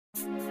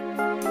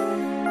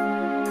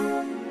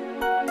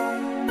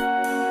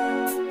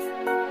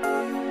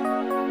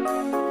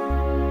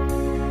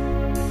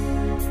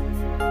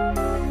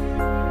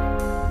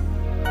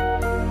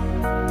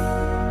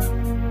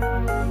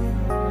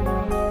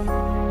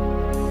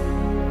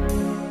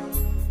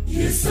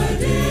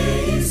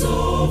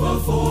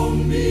for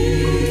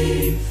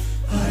me.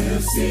 I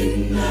have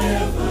seen, I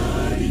have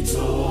heard it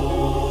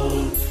all.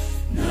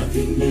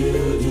 Nothing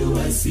new do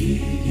I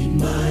see in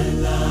my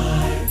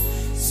life.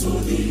 So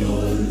the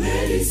old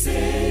lady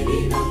said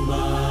in her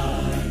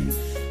mind,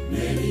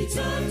 many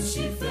times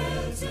she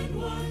felt and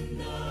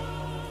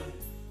wondered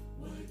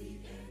why the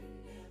end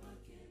never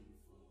came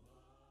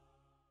for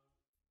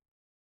her.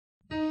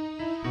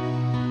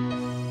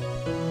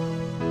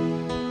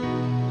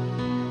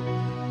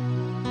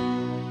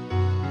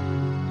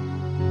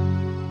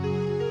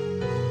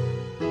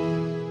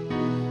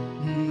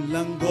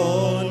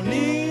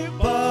 Mlangoni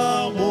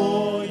pa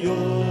moyo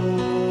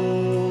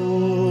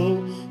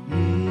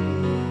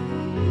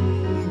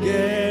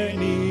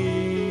mgeni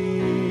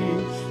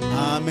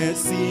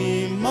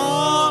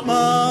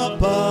amesimama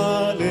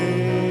pale,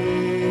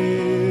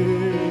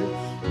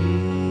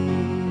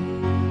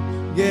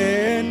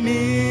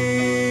 mgeni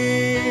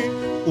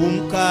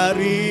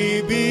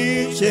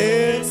umkaribishe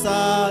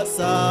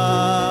sasa,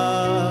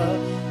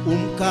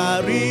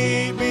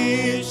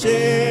 umkaribishe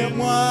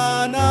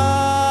mwana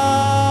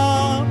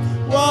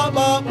wa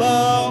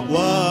baba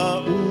wa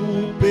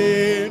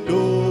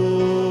upendo,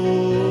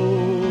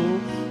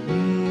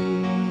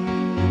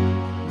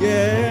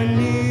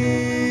 mgeni.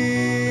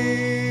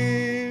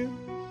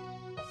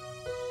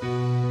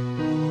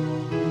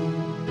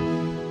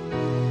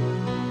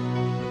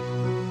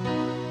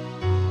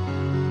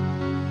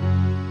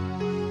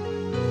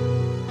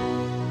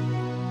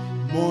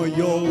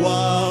 Moyo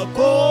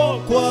wako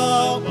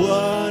kwa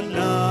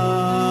Bwana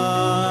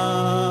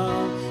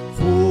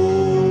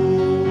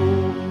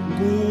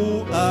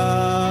fungua,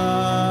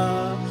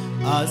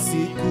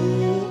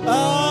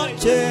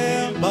 asikuache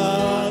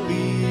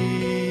mbali.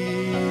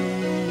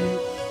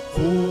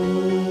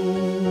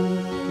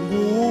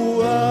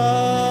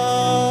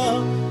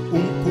 Fungua,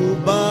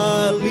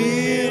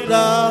 umkubali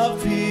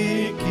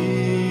rafiki,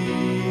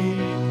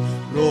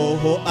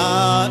 Roho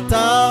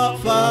atafariji,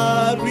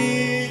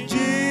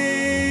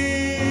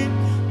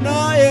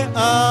 naye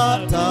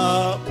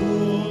atakutunza.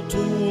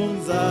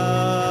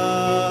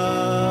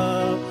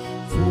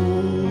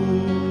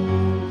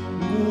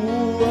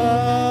 Fungua.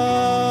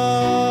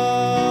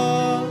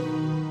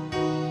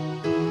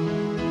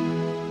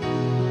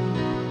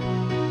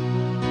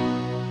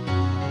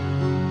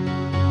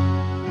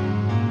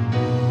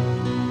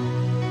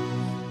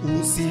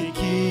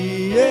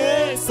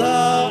 Usikie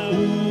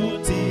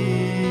sauti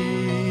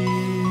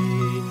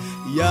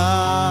ya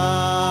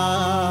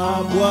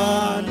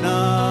Bwana,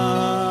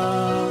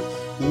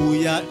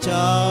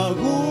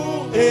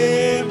 uyachague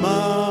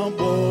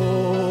mambo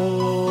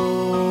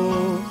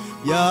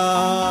ya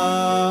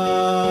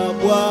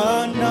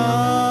Bwana,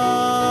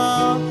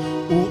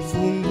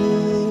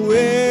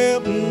 ufungue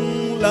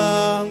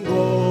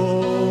mlango,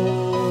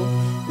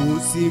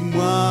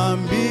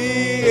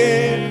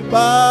 usimwambie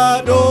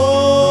bado,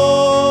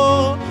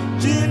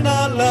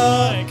 jina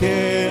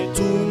lake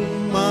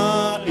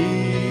Tumai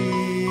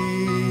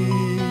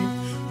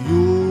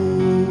yu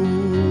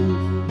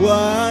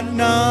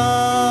Bwana.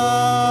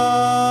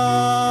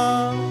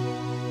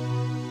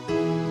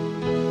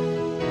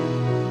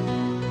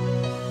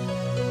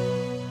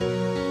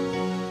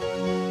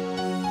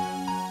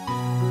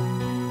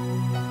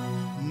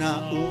 Na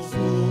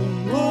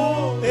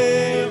ufungue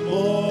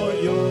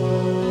moyo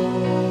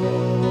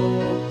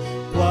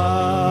kwa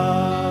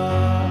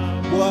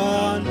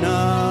Bwana,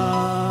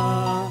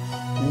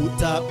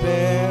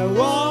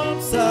 utapewa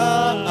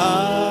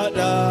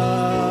msaada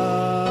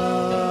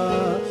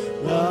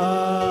wa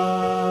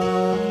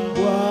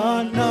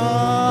Bwana.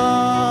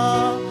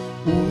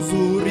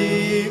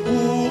 Uzuri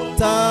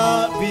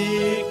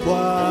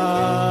utavikwa,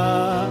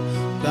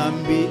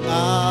 dhambi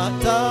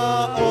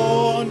ataondoa,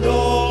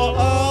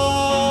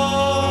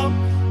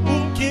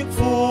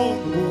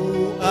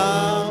 ukifungua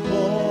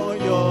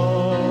moyo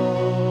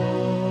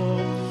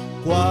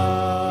kwa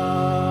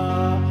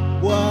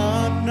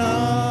Bwana.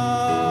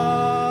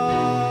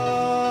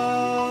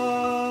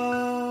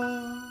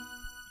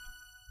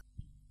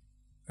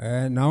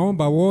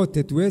 Naomba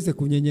wote tuweze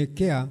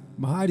kunyenyekea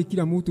mahali,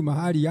 kila mtu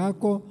mahali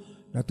yako,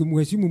 na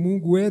tumuheshimu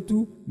Mungu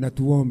wetu na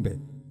tuombe.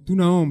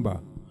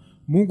 Tunaomba.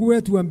 Mungu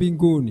wetu wa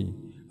mbinguni,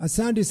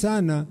 asante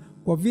sana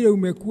kwa vile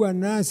umekuwa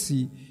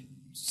nasi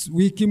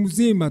wiki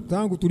mzima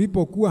tangu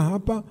tulipokuwa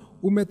hapa.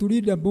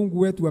 Umetulinda Mungu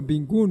wetu wa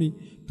mbinguni,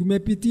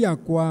 tumepitia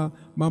kwa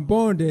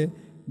mabonde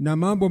na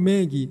mambo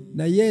mengi,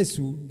 na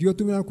Yesu ndio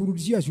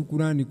tunakurudishia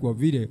shukrani kwa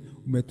vile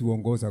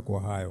umetuongoza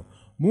kwa hayo.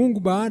 Mungu,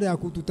 baada ya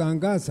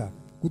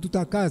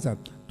kututakasa,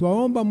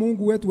 twaomba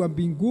Mungu wetu wa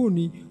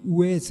mbinguni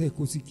uweze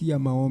kusikia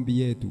maombi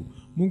yetu.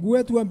 Mungu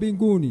wetu wa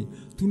mbinguni,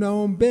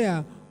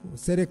 tunaombea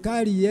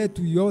serikali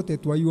yetu yote,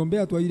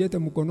 twaiombea, twaileta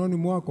mkononi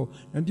mwako,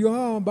 na ndio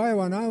hao ambao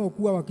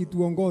wanaokuwa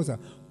wakituongoza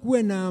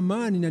kuwe na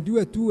amani, na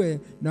ndiwe tuwe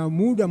na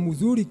muda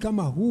mzuri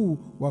kama huu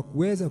wa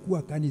kuweza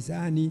kuwa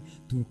kanisani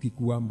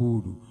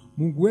tukikuabudu.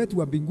 Mungu wetu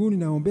wa mbinguni,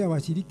 naombea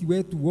washiriki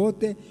wetu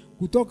wote,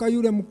 kutoka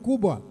yule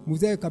mkubwa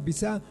mzee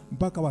kabisa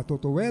mpaka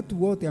watoto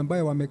wetu wote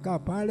ambaye wamekaa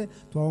pale.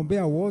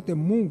 Twaombea wote,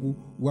 Mungu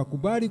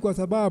wakubali, kwa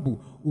sababu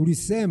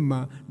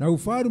ulisema na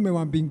ufalme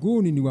wa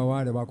mbinguni ni wa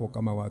wale wako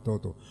kama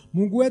watoto.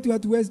 Mungu wetu,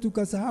 hatuwezi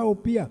tukasahau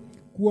pia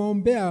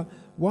kuombea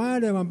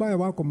wale ambao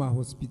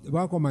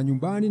wako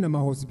manyumbani na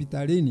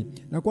mahospitalini.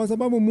 Na kwa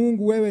sababu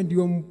Mungu wewe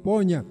ndio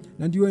mponya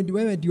na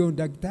wewe ndio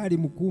daktari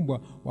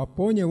mkubwa,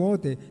 waponye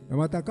wote, na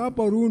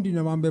watakaporudi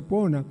na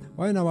wamepona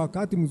wawe na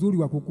wakati mzuri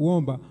wa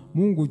kukuomba.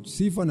 Mungu,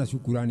 sifa na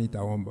shukrani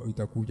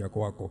itakuja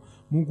kwako.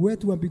 Mungu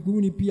wetu wa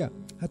mbinguni, pia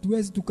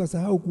hatuwezi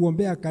tukasahau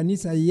kuombea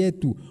kanisa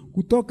yetu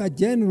kutoka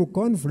General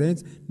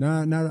Conference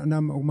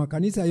na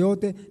makanisa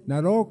yote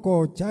na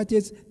local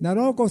churches na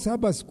local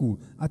Sabbath school,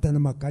 hata na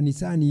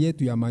makanisani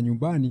yetu ya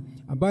manyumbani,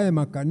 ambaye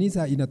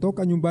makanisa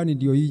inatoka nyumbani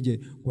ndio ije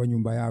kwa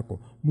nyumba yako.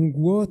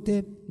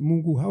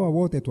 Mungu hawa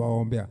wote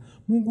twaombea.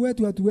 Mungu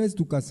wetu, hatuwezi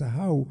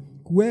tukasahau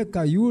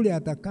kuweka yule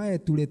atakaye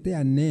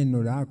tuletea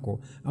neno lako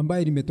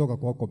ambaye limetoka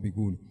kwako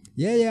mbinguni.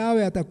 Yeye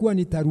awe atakuwa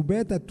ni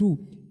tarubeta tu,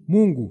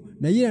 Mungu,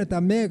 na ile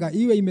atamega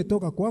iwe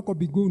imetoka kwako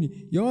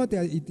mbinguni,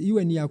 yote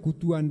iwe ni ya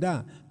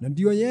kutuandaa. Na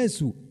ndio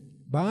Yesu,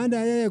 baada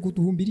ya yeye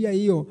kutuhumbiria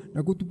hiyo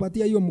na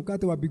kutupatia hiyo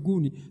mkate wa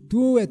mbinguni,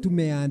 tuwe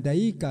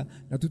tumeandaika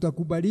na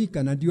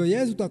tutakubalika. Na ndio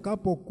Yesu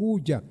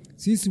takapokuja,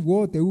 sisi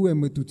wote uwe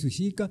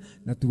umetushika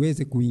na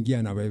tuweze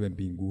kuingia na wewe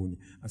mbinguni.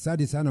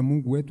 Asante sana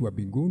Mungu wetu wa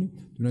mbinguni,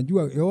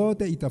 tunajua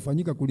yote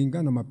itafanyika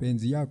kulingana na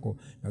mapenzi yako,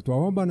 na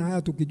tuomba na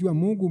haya tukijua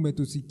Mungu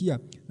umetusikia,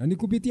 na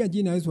nikupitia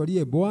jina Yesu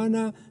aliye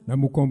Bwana na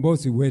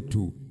mkombozi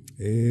wetu.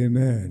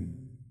 Amen.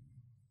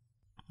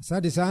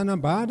 Asante sana.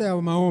 Baada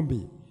ya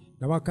maombi,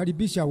 na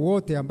wakaribisha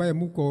wote ambaye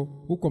muko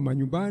huko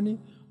manyumbani,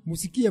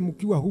 musikie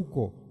mkiwa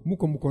huko,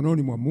 muko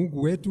mkononi mwa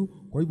Mungu wetu,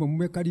 kwa hivyo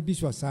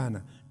mmekaribishwa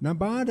sana. Na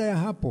baada ya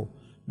hapo,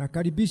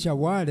 nakaribisha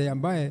wale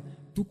ambaye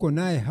tuko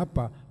naye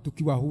hapa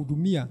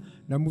tukiwahudumia,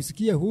 na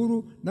musikie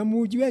huru na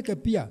mujiweke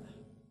pia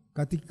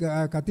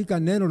katika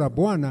neno la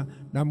Bwana,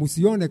 na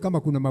musione kama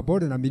kuna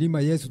mabonde na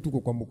milima. Yesu tuko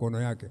kwa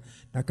mkono yake.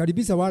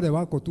 Nakaribisha wale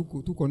wako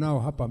tuko nao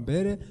hapa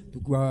mbele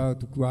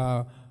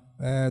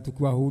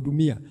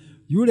tukiwahudumia.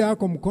 Yule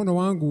ako mkono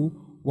wangu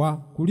wa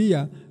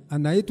kulia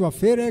anaitwa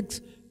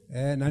Felix,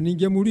 na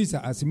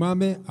ningemuuliza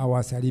asimame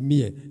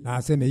awasalimie na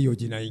aseme hiyo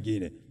jina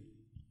ingine.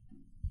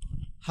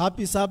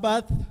 Happy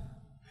Sabbath.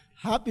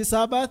 Happy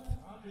Sabbath.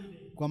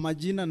 Kwa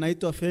majina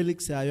naitwa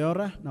Felix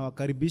Ayora, na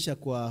wakaribisha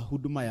kwa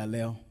huduma ya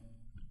leo.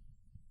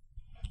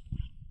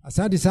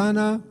 Asante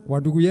sana kwa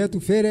ndugu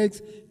yetu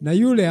Felix, na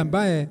yule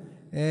ambaye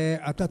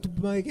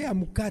atatupelekea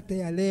mkate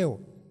ya leo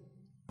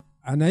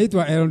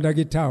anaitwa Eld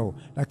Gitau.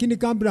 Lakini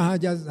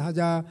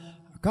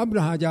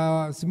kabla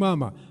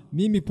hajasimama,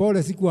 mimi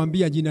pole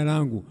sikuambia jina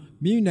langu.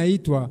 Mimi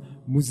naitwa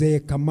Mzee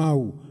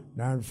Kamau,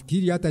 na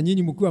nafikiri hata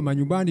nyinyi mkiwa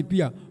manyumbani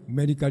pia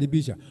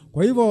mmenikaribisha.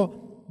 Kwa hivyo,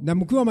 na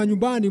mkiwa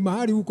manyumbani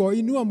mahali huko,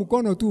 inua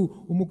mkono tu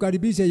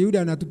umkaribishe yule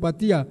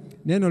anatupatia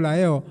neno la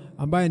leo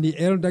ambaye ni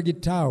Eld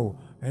Gitau.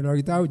 Eld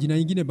Gitau, jina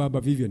lingine Baba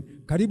Vivian.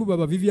 Karibu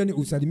Baba Vivian,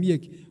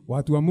 usalimie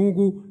watu wa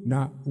Mungu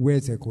na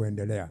uweze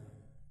kuendelea.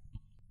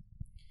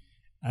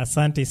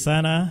 Asante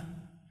sana.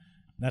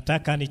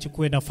 Nataka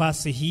nichukue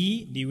nafasi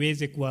hii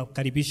niweze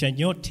kuwakaribisha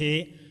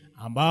nyote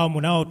ambao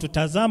mnao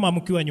tutazama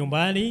mkiwa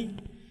nyumbani.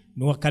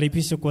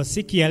 Niwakaribishe kwa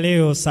siku ya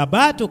leo,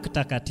 Sabato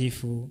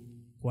takatifu,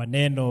 kwa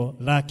neno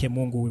lake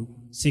Mungu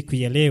siku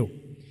ya leo.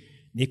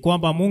 Ni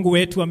kwamba Mungu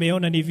wetu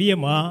ameona ni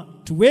vyema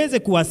tuweze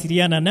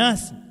kuwasiliana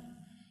nasi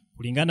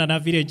kulingana na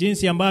vile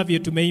jinsi ambavyo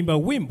tumeimba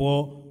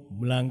wimbo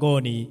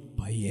mlangoni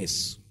pa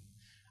Yesu.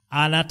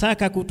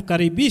 Anataka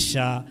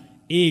kutukaribisha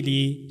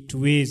ili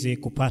tuweze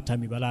kupata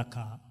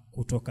mibaraka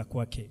kutoka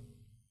kwake.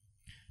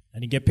 Na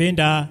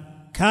ningependa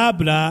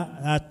kabla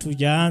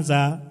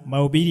hatujaanza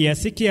mahubiri ya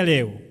siku ya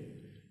leo,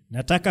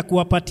 nataka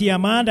kuwapatia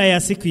mada ya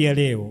siku ya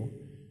leo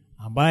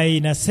ambaye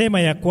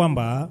inasema ya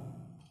kwamba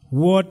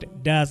what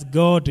does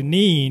God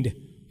need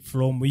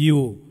from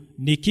you?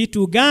 Ni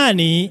kitu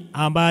gani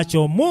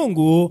ambacho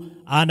Mungu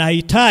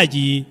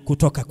anahitaji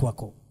kutoka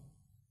kwako?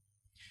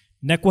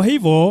 Na kwa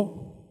hivyo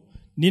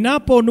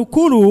ninapo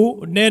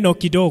nukuru neno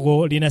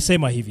kidogo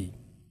linasema hivi: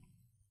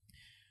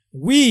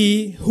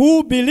 we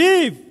who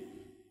believe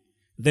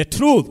the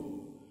truth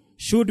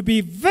should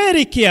be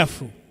very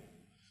careful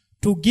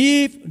to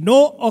give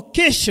no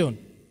occasion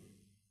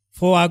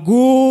for a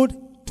good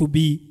to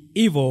be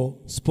evil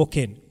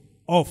spoken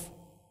of.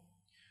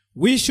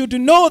 We should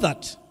know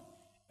that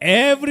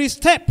every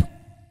step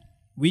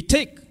we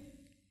take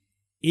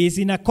is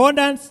in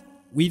accordance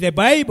with the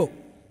Bible.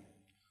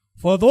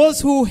 For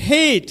those who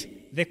hate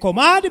the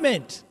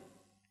commandment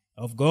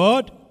of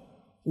God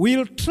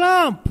will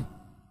tramp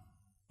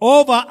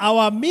over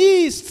our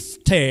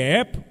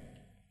misstep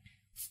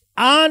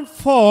and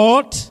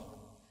fought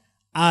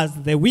as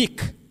the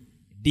weak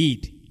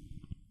did.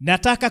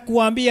 Nataka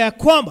kuambia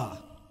kwamba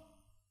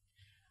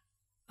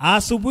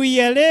asubuhi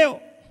ya leo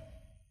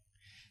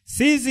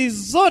sisi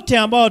zote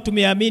ambao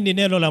tumeamini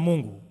neno la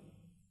Mungu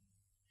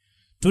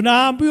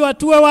tunaambiwa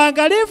tuwe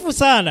waangalifu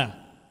sana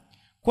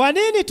Kwa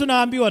nini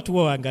tunaambiwa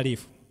tuwe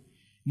waangalifu?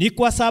 Ni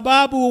kwa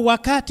sababu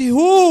wakati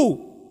huu,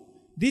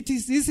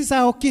 this is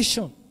a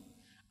occasion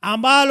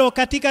ambalo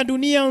katika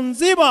dunia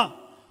nzima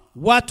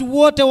watu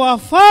wote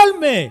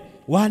wafalme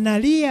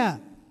wanalia,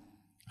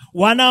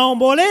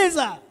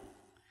 wanaomboleza.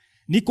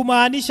 Ni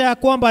kumaanisha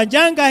kwamba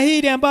janga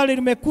hili ambalo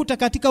limekuta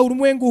katika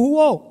ulimwengu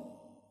huo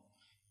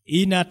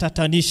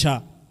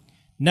inatatanisha.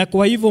 Na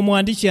kwa hivyo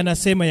mwandishi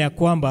anasema ya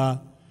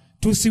kwamba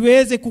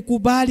tusiweze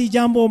kukubali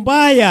jambo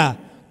mbaya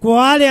kwa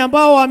wale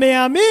ambao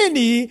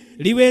wameamini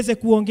liweze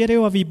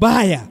kuongelewa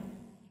vibaya,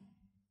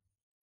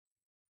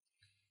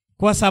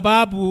 kwa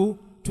sababu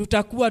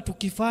tutakuwa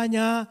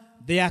tukifanya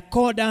the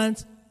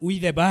accordance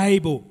with the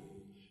Bible.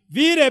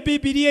 Vile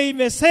Biblia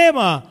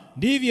imesema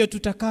ndivyo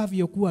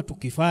tutakavyokuwa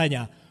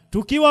tukifanya,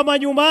 tukiwa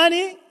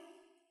manyumbani,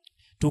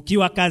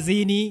 tukiwa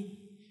kazini,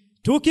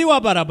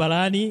 tukiwa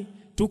barabarani,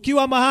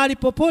 tukiwa mahali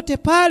popote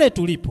pale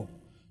tulipo.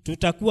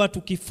 Tutakuwa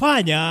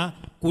tukifanya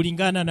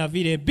kulingana na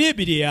vile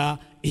Biblia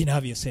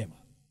inavyosema.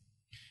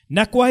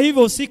 Na kwa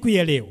hivyo siku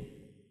ya leo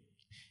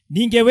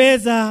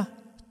ningeweza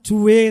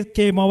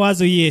tuweke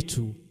mawazo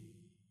yetu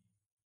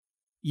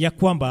ya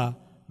kwamba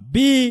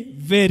be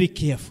very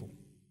careful.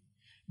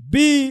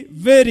 Be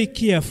very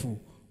careful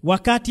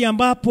wakati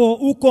ambapo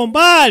uko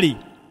mbali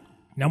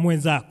na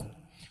mwenzako,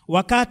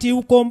 wakati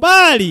uko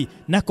mbali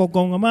na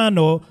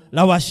kongamano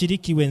la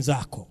washiriki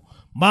wenzako,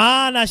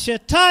 maana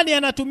shetani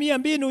anatumia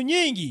mbinu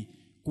nyingi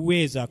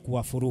kuweza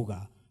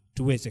kuwafuruga.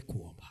 Tuweze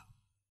kuomba.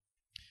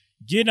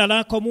 Jina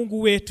lako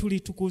Mungu wetu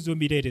litukuzwe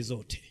milele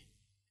zote.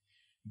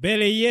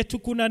 Mbele yetu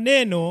kuna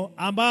neno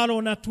ambalo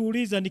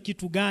unatuuliza ni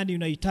kitu gani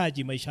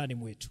unahitaji maishani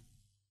mwetu.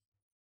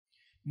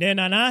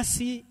 Nena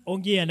nasi,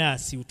 ongea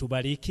nasi,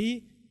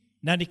 utubariki,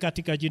 na ni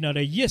katika jina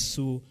la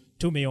Yesu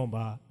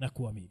tumeomba na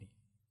kuamini.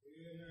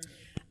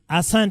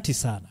 Asante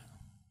sana.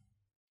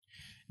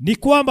 Ni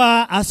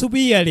kwamba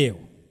asubuhi ya leo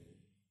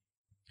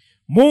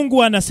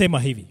Mungu anasema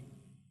hivi.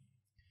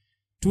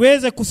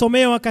 Tuweze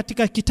kusomewa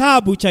katika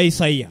kitabu cha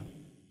Isaia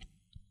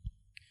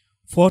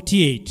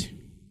 48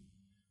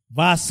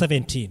 verse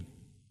 17.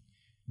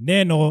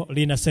 Neno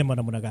linasema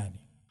namna gani?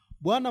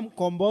 Bwana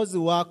mkombozi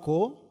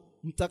wako,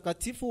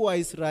 mtakatifu wa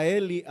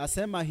Israeli,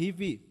 asema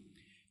hivi: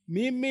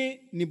 mimi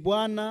ni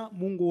Bwana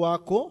Mungu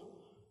wako,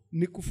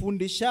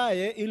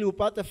 nikufundishaye ili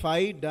upate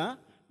faida,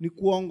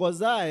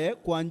 nikuongozaye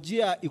kwa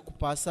njia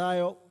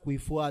ikupasayo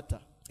kuifuata.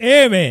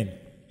 Amen.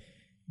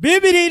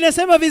 Biblia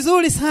inasema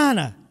vizuri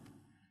sana.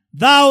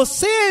 Thou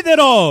say the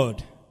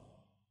Lord,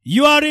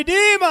 your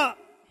Redeemer,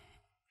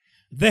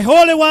 the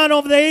Holy One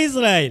of the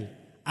Israel,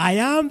 I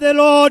am the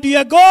Lord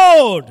your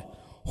God,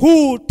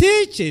 who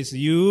teaches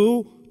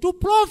you to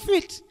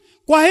profit.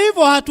 Kwa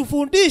hivyo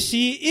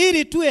hatufundishi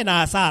ili tuwe na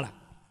hasara,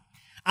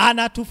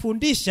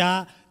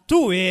 anatufundisha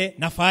tuwe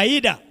na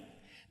faida.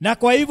 Na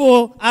kwa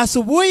hivyo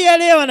asubuhi ya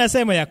leo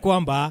anasema ya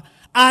kwamba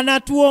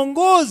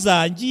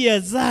anatuongoza njia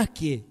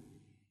zake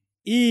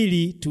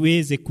ili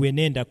tuweze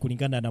kuenenda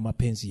kulingana na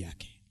mapenzi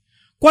yake.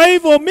 Kwa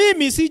hivyo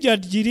mimi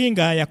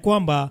sijajiringa ya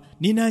kwamba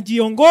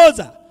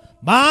ninajiongoza,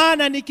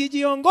 maana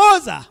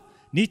nikijiongoza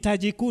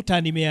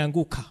nitajikuta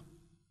nimeanguka.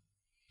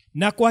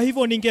 Na kwa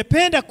hivyo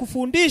ningependa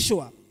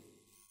kufundishwa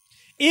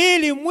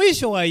ili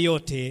mwisho wa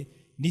yote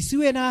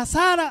nisiwe na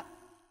hasara.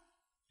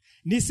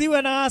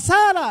 Nisiwe na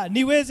hasara,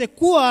 niweze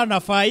kuwa na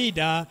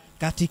faida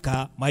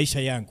katika maisha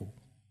yangu.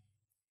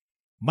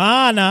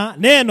 Maana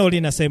neno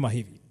linasema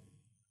hivi.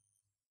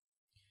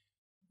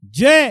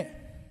 Je,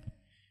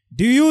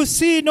 do you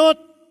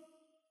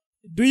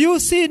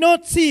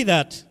not see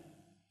that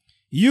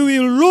you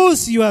will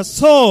lose your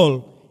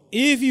soul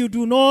if you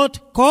do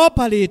not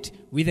cooperate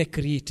with the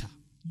Creator?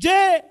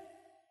 Je,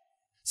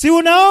 si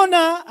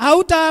unaona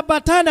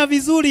hautaambatana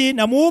vizuri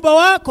na Muumba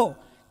wako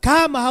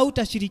kama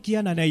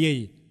hautashirikiana na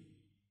yeye?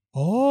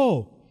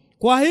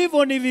 Kwa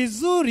hivyo ni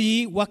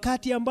vizuri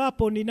wakati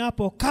ambapo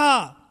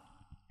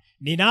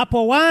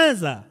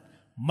ninapoanza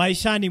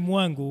maishani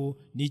mwangu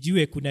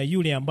nijue kuna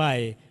yule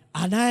ambaye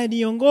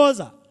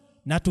anayeniongoza.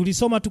 Na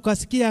tulisoma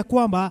tukasikia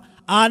kwamba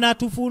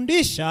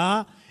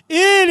anatufundisha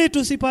ili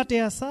tusipate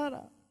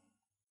hasara.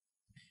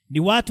 Ni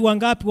watu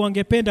wangapi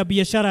wangependa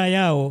biashara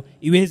yao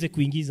iweze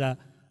kuingiza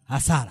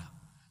hasara?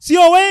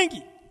 Sio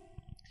wengi.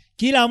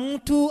 Kila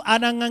mtu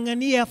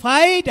anang'ang'ania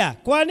faida.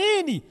 Kwa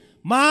nini?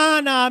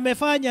 Maana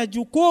amefanya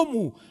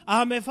jukumu,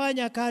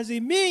 amefanya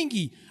kazi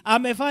mingi,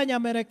 amefanya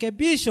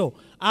marekebisho,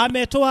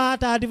 ametoa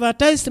hata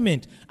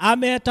advertisement,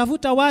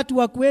 ametafuta watu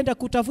wa kuenda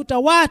kutafuta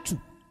watu.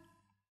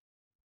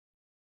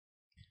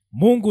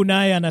 Mungu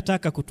naye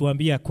anataka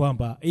kutuambia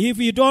kwamba if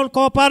we don't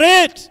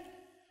cooperate,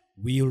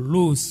 we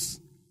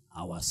lose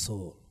our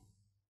soul.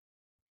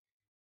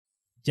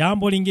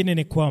 Jambo lingine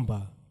ni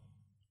kwamba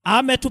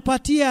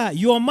ametupatia,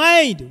 your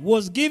mind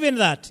was given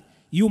that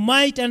you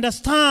might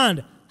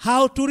understand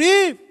how to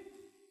live.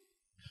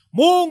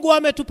 Mungu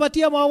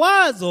ametupatia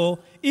mawazo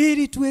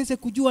ili tuweze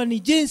kujua ni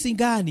jinsi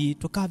gani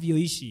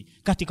tukavyoishi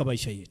katika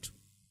maisha yetu.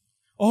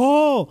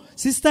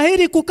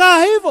 Sistahili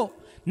kukaa hivyo.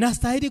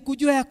 Nastahili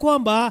kujua ya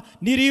kwamba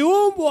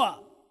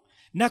niliumbwa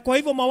Na kwa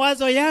hivyo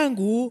mawazo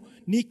yangu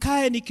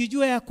nikae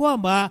nikijua ya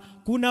kwamba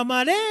kuna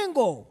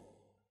malengo.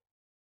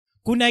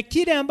 Kuna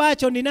kile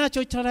ambacho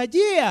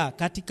ninachotarajia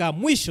katika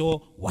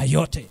mwisho wa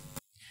yote.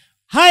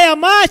 Haya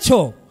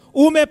macho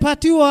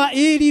umepatiwa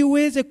ili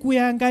uweze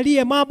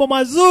kuyaangalia mambo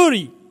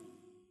mazuri.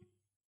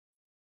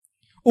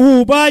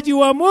 Uumbaji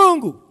wa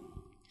Mungu.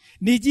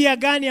 Ni njia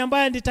gani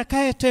ambayo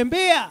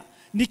nitakayotembea?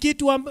 Ni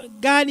kitu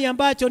gani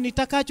ambacho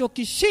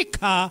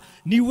nitakachokishika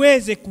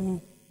niweze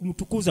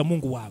kumtukuza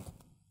Mungu wangu?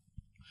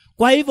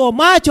 Kwa hivyo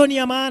macho ni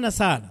ya maana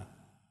sana.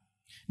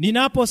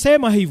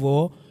 Ninaposema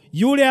hivyo,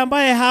 yule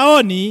ambaye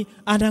haoni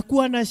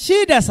anakuwa na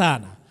shida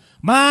sana.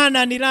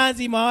 Maana ni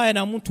lazima awe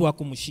na mtu wa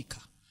kumshika.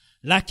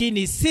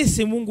 Lakini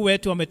sisi Mungu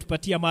wetu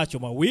ametupatia macho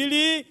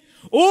mawili.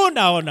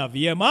 Unaona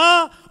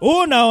vyema,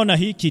 unaona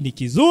hiki ni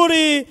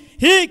kizuri,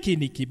 hiki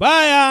ni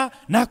kibaya,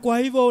 na kwa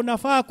hivyo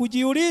unafaa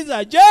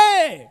kujiuliza,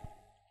 je,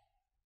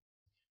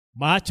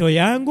 macho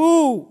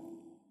yangu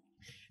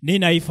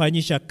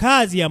ninaifanyisha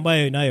kazi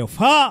ambayo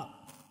inayofaa?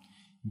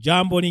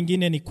 Jambo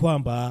lingine ni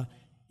kwamba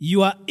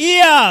your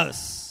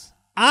ears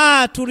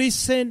are to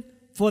listen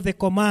for the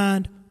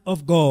command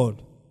of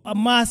God.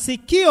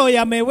 Masikio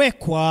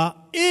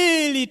yamewekwa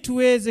ili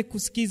tuweze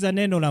kusikiza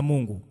neno la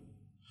Mungu.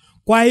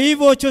 Kwa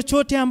hivyo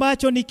chochote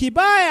ambacho ni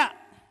kibaya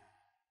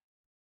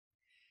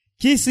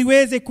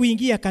kisiweze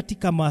kuingia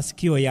katika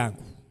masikio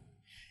yangu.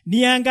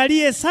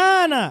 Niangalie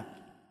sana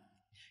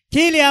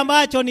kile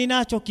ambacho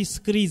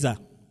ninachokisikiliza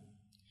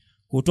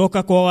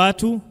kutoka kwa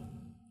watu,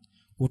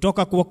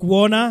 kutoka kwa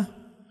kuona.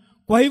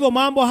 Kwa hivyo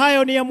mambo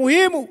hayo ni ya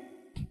muhimu,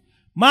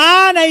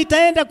 maana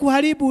itaenda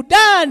kuharibu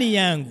ndani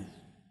yangu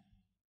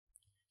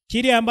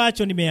kile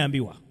ambacho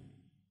nimeambiwa.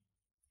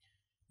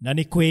 Na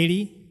ni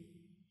kweli,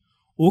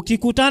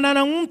 ukikutana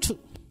na mtu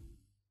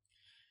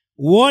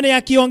uone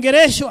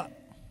akiongeleshwa,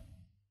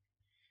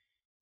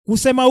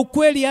 kusema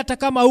ukweli, hata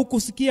kama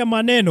hukusikia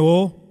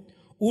maneno,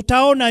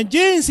 utaona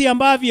jinsi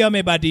ambavyo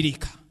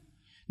amebadilika.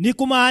 Ni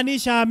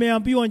kumaanisha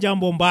ameambiwa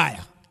jambo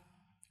mbaya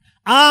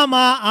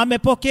ama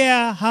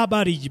amepokea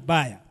habari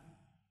mbaya,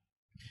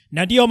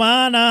 na ndio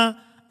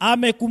maana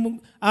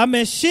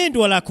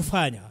ameshindwa la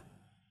kufanya.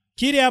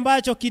 Kile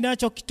ambacho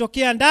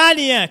kinachokitokea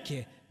ndani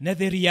yake na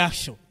the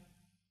reaction.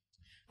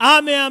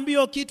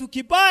 Ameambiwa kitu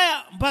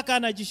kibaya mpaka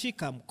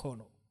anajishika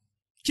mkono,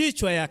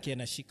 kichwa yake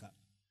anashika,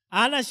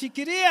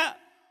 anashikilia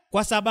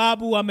kwa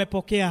sababu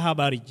amepokea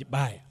habari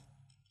mbaya.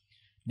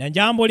 Na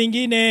jambo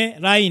lingine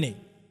la 4,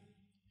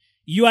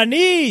 your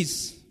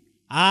knees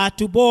are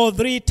to bow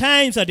 3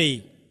 times a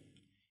day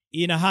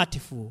in a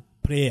heartful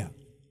prayer.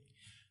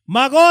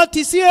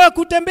 Magoti sio ya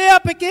kutembea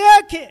peke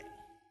yake.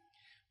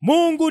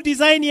 Mungu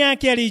design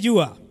yake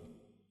alijua.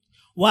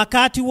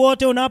 Wakati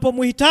wote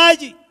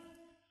unapomhitaji,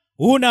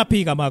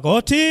 unapiga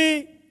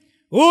magoti,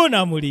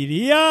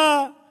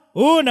 unamulilia,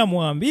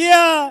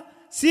 unamwambia.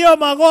 Sio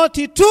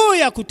magoti tu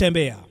ya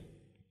kutembea,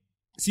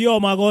 sio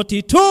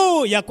magoti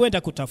tu ya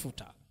kwenda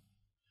kutafuta,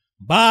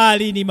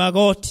 bali ni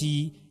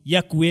magoti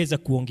ya kuweza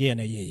kuongea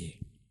na yeye.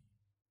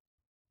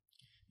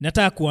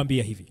 Nataka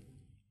kuambia hivi,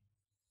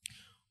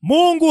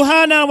 Mungu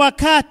hana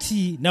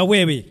wakati na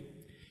wewe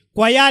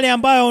kwa yale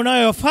ambayo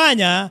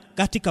unayofanya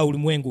katika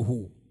ulimwengu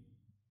huu.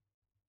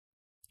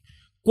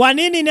 Kwa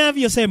nini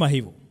ninavyosema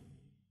hivyo?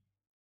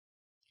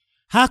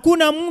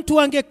 Hakuna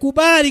mtu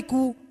angekubali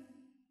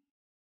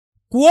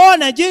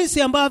kuona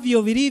jinsi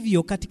ambavyo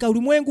vilivyo katika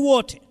ulimwengu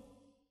wote.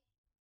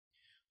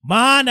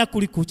 Maana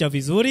kulikucha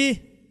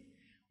vizuri,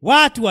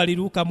 watu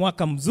waliruka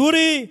mwaka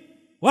mzuri,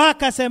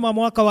 wakasema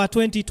mwaka wa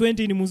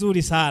 2020 ni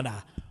mzuri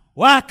sana,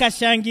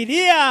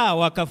 wakashangilia,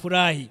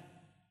 wakafurahi.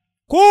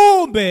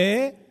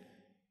 Kumbe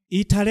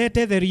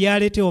italete the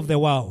reality of the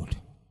world.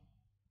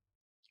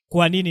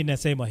 Kwa nini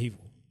nasema hivyo?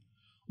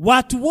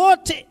 Watu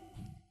wote,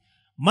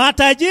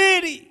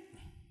 matajiri,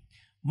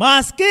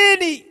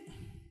 maskini,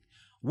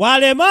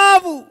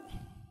 walemavu,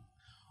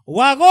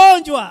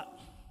 wagonjwa,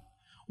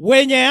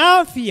 wenye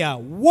afya,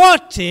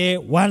 wote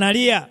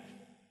wanalia.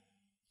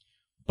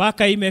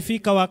 Mpaka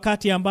imefika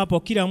wakati ambapo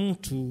kila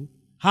mtu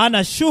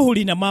hana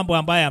shughuli na mambo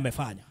ambayo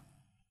amefanya.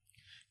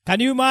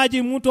 Can you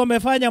imagine mtu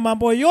amefanya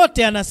mambo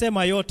yote,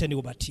 anasema yote ni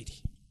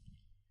ubatili,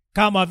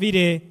 kama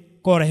vile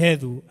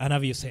Korehedhu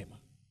anavyosema.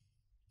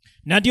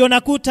 Na ndio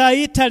nakuta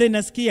Italy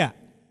nasikia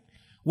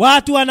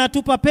watu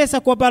wanatupa pesa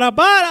kwa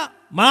barabara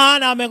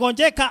maana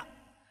amegonjeka,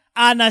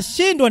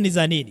 anashindwa ni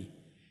za nini,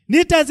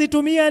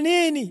 nitazitumia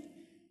nini?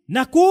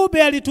 Na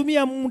kumbe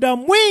alitumia muda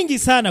mwingi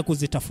sana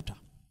kuzitafuta.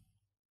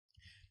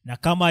 Na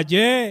kama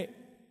je,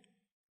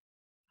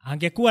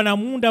 angekuwa na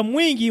muda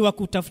mwingi wa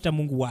kutafuta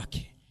Mungu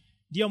wake,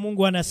 ndio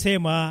Mungu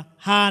anasema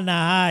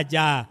hana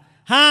haja,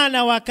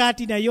 hana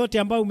wakati na yote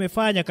ambayo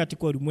umefanya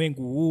katika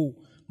ulimwengu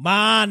huu,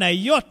 maana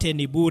yote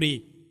ni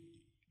bure.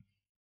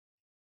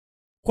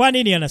 Kwa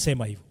nini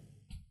anasema hivyo?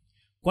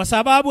 Kwa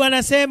sababu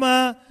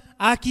anasema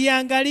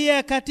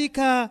akiangalia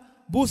katika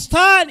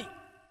bustani,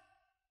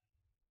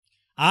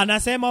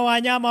 anasema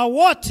wanyama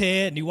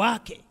wote ni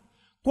wake.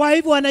 Kwa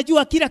hivyo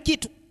anajua kila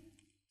kitu.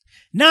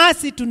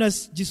 Nasi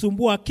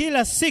tunajisumbua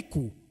kila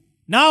siku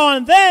now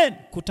and then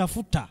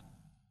kutafuta.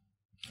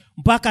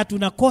 mpaka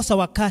tunakosa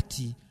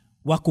wakati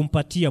wa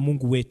kumpatia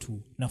Mungu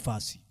wetu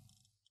nafasi.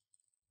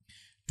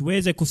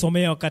 Tuweze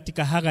kusomea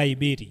katika Hagai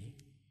 2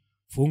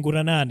 fungu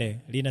la 8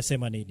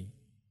 linasema nini?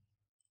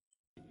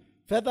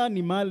 Fedha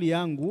ni mali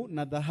yangu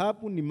na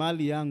dhahabu ni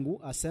mali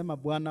yangu, asema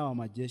Bwana wa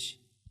majeshi.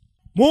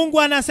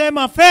 Mungu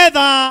anasema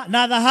fedha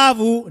na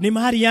dhahabu ni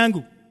mali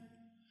yangu.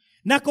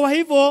 Na kwa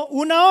hivyo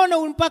unaona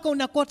mpaka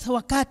unakosa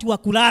wakati wa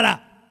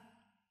kulala.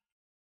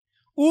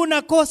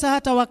 Unakosa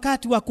hata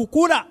wakati wa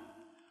kukula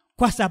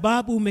kwa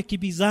sababu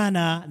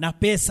umekibizana na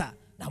pesa.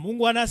 Na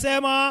Mungu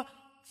anasema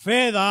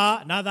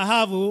fedha na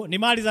dhahabu ni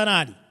mali za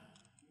nani?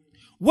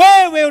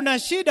 Wewe una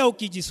shida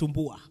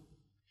ukijisumbua.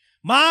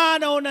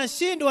 Maana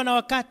unashindwa na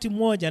wakati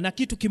mmoja na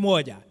kitu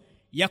kimoja,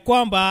 ya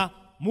kwamba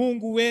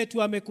Mungu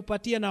wetu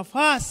amekupatia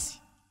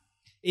nafasi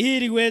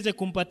ili uweze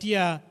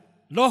kumpatia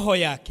roho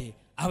yake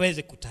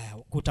aweze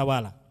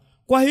kutawala.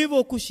 Kwa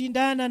hivyo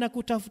kushindana na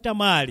kutafuta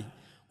mali,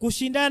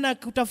 kushindana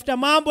kutafuta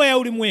mambo ya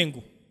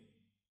ulimwengu,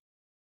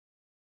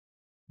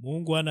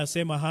 Mungu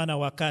anasema hana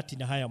wakati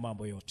na haya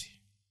mambo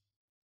yote.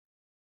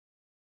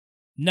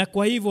 Na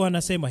kwa hivyo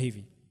anasema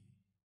hivi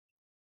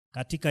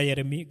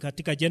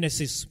katika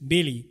Genesis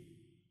 2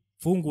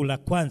 fungu la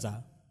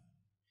 1,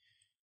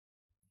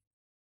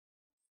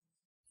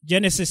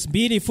 Genesis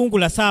 2 fungu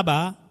la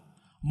 7,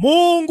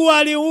 Mungu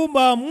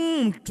aliumba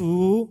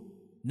mtu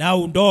na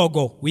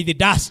udongo, with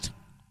dust.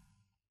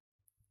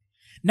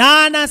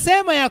 Na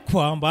anasema ya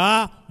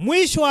kwamba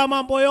mwisho wa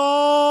mambo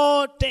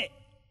yote,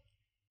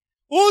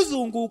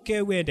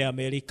 uzunguke uende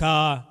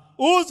Amerika,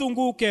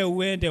 uzunguke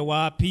uende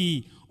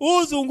wapi,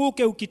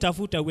 uzunguke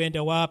ukitafuta uende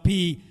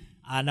wapi,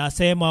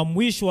 anasema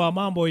mwisho wa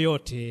mambo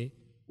yote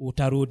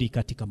utarudi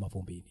katika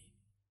mavumbini.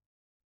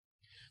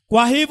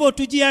 Kwa hivyo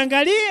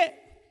tujiangalie,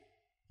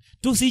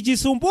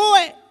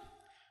 tusijisumbue,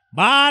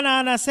 maana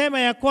anasema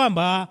ya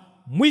kwamba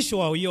mwisho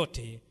wa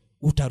yote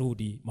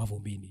utarudi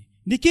mavumbini.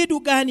 Ni kitu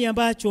gani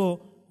ambacho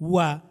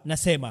huwa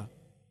nasema?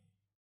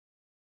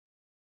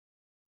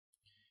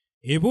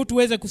 Hebu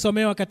tuweze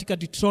kusomewa katika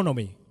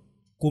Deuteronomy,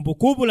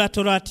 Kumbukumbu la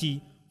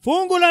Torati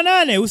fungu la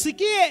 8,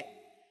 usikie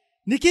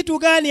ni kitu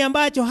gani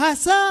ambacho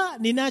hasa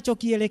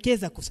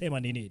ninachokielekeza kusema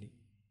ni nini.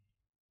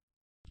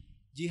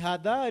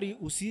 Jihadhari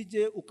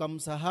usije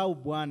ukamsahau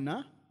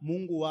Bwana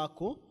Mungu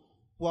wako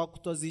kwa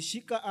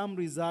kutozishika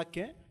amri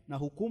zake na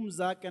hukumu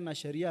zake na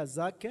sheria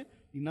zake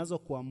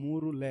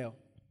ninazokuamuru leo.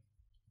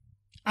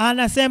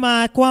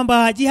 Anasema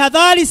kwamba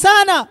jihadhari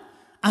sana.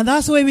 And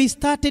that's why we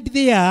started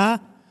there.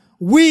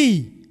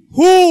 We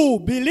who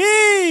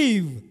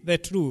believe the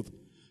truth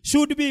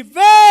should be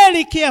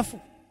very careful.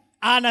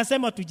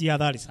 Anasema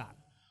tujihadhari sana.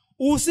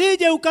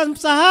 Usije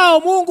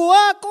ukamsahau Mungu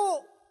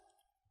wako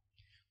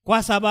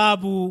kwa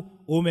sababu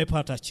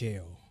umepata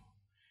cheo,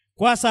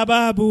 kwa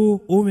sababu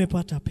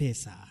umepata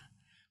pesa,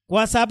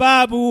 kwa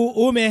sababu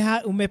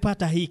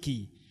umepata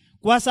hiki,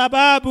 kwa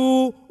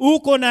sababu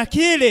uko na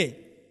kile.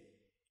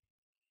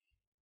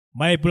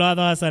 My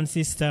brothers and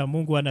sisters,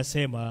 Mungu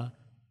anasema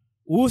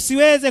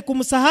usiweze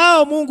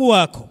kumsahau Mungu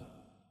wako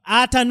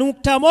hata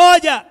nukta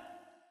moja.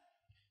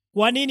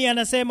 Kwa nini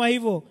anasema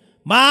hivyo?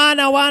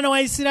 Maana wana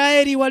wa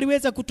Israeli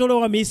waliweza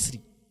kutolewa Misri,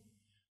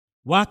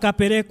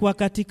 wakapelekwa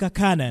katika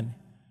Canaan,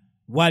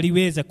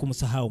 waliweza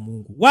kumsahau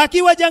Mungu.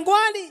 Wakiwa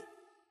jangwani,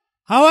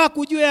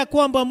 hawakujua ya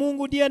kwamba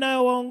Mungu ndiye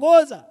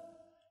anayewaongoza,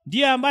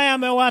 ndiye ambaye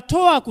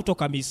amewatoa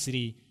kutoka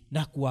Misri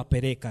na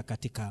kuwapeleka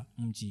katika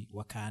mji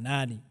wa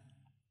Kanaani.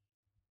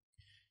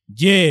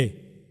 Je,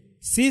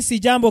 sisi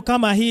jambo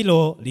kama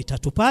hilo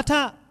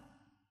litatupata?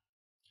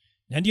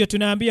 Na ndiyo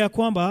tunaambia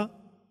kwamba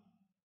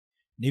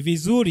ni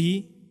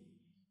vizuri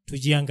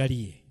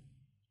tujiangalie.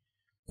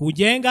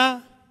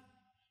 Kujenga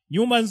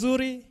nyumba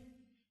nzuri,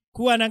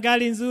 kuwa na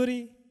gari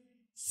nzuri,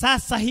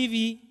 sasa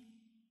hivi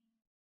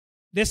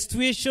the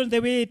situation the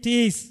way it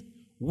is,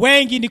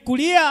 wengi ni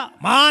kulia,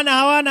 maana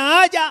hawana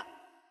haja.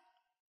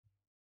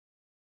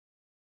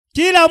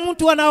 Kila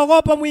mtu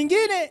anaogopa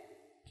mwingine,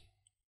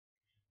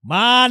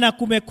 maana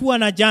kumekuwa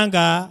na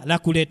janga la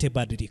kulete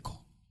badiliko.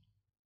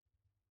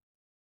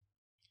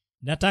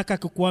 Nataka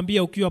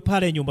kukuambia ukiwa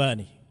pale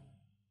nyumbani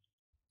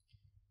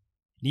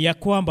ni ya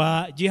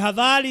kwamba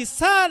jihadhari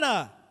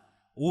sana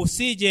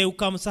usije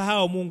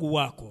ukamsahau Mungu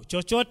wako.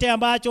 Chochote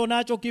ambacho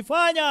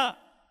unachokifanya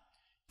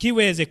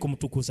kiweze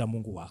kumtukuza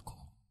Mungu wako.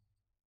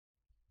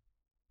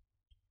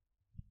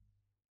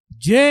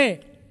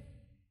 Je,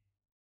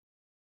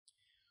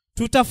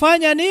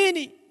 tutafanya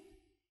nini?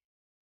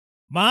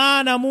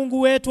 Maana Mungu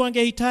wetu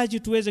angehitaji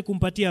tuweze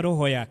kumpatia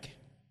roho yake.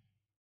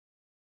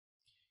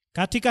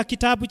 Katika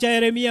kitabu cha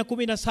Yeremia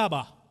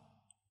 17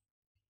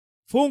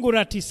 fungu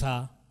la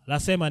 9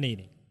 lasema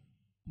nini?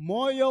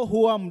 Moyo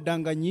huwa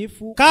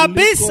mdanganyifu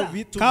kabisa,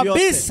 vitu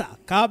kabisa,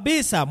 vyote.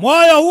 Kabisa.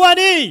 Moyo huwa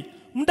ni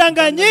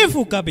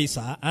mdanganyifu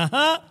kabisa.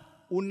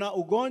 Una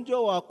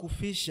ugonjwa wa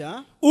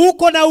kufisha.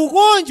 Uko na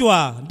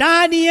ugonjwa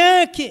ndani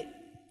yake.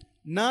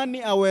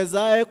 Nani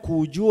awezaye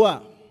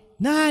kujua?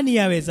 Nani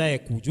awezaye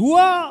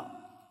kujua?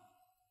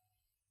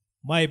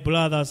 My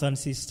brothers and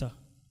sisters,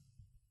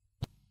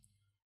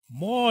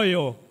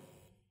 moyo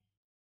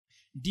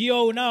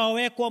ndio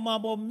unaowekwa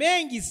mambo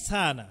mengi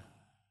sana.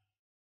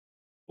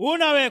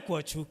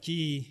 Unawekwa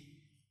chuki,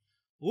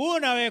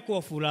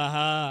 unawekwa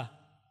furaha,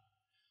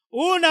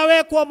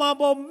 unawekwa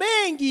mambo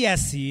mengi ya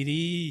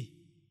siri.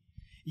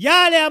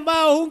 Yale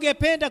ambayo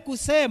ungependa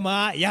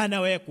kusema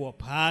yanawekwa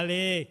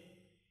pale.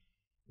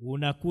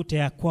 Unakuta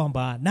ya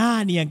kwamba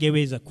nani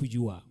angeweza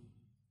kujua?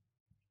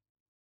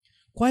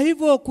 Kwa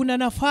hivyo kuna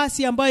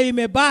nafasi ambayo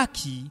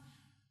imebaki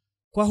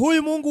kwa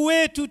huyu Mungu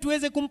wetu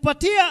tuweze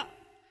kumpatia,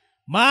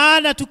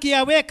 maana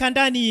tukiyaweka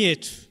ndani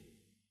yetu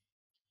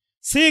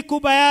siku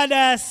baada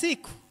ya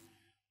siku,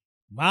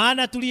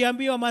 maana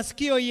tuliambiwa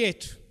masikio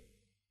yetu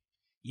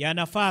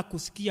yanafaa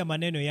kusikia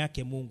maneno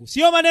yake Mungu.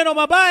 Sio maneno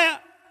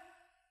mabaya,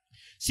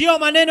 sio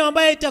maneno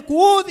ambayo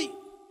itakuudhi,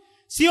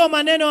 sio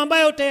maneno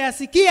ambayo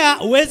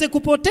utayasikia uweze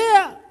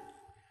kupotea,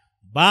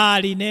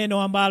 bali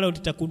neno ambalo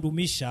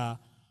litakundumisha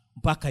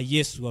mpaka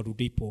Yesu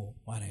arudipo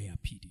mara ya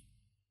pili.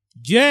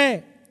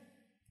 Je,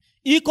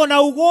 iko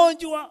na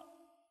ugonjwa?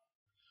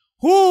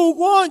 Huu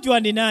ugonjwa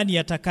ni nani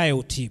atakaye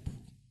utibu?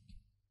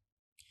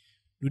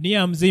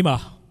 Dunia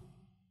mzima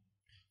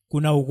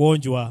kuna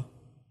ugonjwa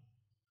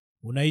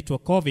unaitwa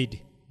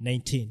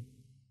COVID-19.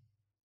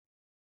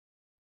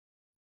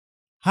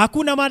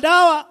 Hakuna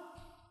madawa.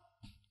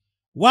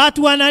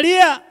 Watu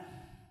wanalia.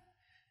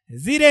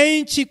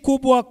 Zile nchi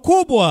kubwa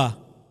kubwa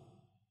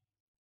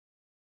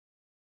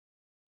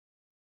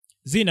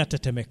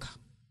zinatetemeka.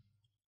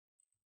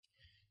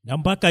 Na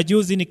mpaka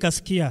juzi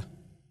nikasikia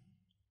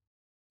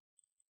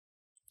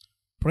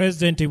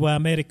President wa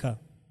Amerika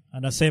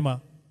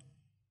anasema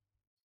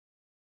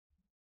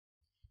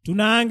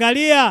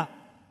tunaangalia,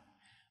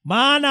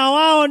 maana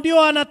wao ndio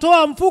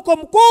wanatoa mfuko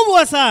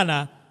mkubwa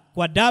sana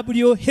kwa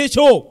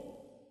WHO.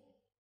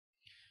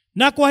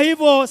 Na kwa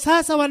hivyo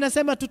sasa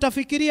wanasema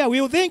tutafikiria,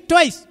 we'll think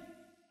twice,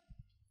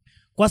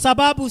 kwa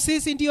sababu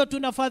sisi ndio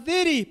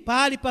tunafadhili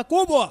pahali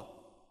pakubwa.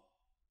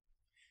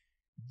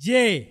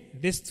 Je,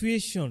 the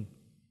situation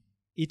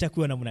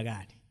itakuwa namna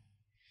gani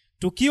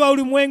tukiwa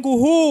ulimwengu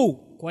huu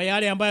kwa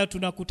yale ambayo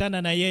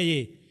tunakutana na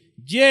yeye?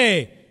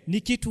 Je,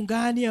 ni kitu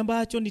gani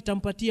ambacho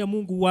nitampatia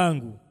Mungu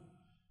wangu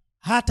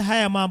hata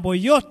haya mambo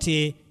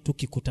yote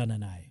tukikutana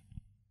naye?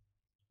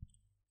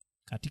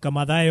 Katika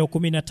Mathayo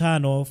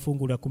 15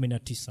 fungu la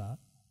 19,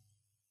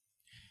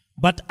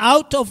 but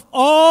out of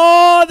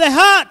all the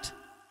heart,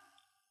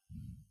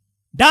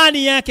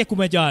 ndani yake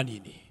kumejaa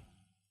nini?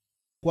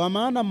 Kwa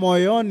maana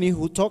moyoni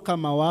hutoka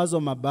mawazo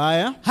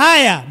mabaya.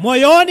 Haya,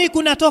 moyoni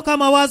kunatoka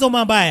mawazo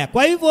mabaya.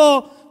 Kwa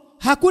hivyo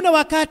hakuna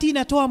wakati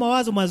inatoa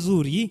mawazo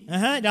mazuri.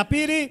 La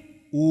pili,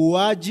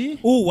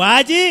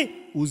 uwaji,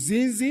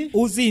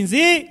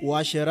 uzinzi,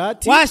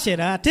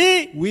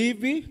 uasherati,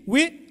 wivi,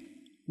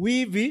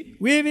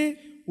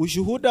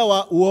 ushuhuda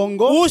wa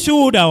uongo,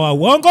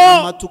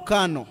 na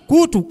matukano,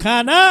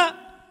 kutukana.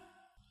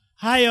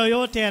 Hayo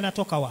yote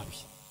yanatoka wapi?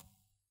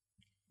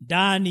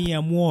 Ndani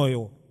ya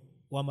moyo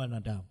wa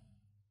mwanadamu.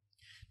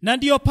 Na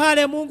ndio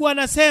pale Mungu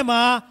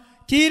anasema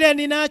kile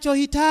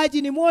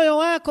ninachohitaji ni moyo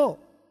wako.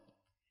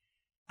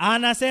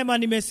 Anasema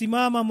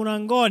nimesimama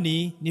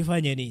mlangoni,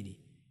 nifanye nini?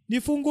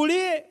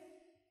 Nifungulie.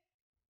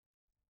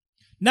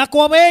 Na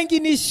kwa wengi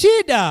ni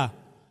shida.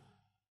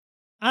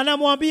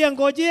 Anamwambia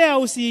ngojea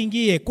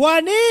usiingie.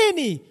 Kwa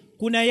nini?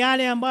 Kuna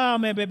yale ambayo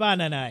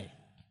amebebana naye.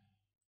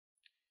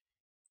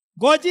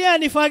 Ngojea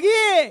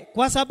nifagie,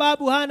 kwa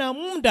sababu hana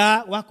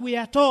muda wa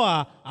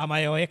kuyatoa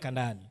amayoweka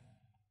ndani.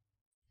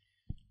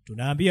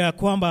 Tunaambia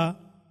kwamba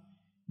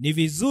ni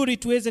vizuri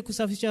tuweze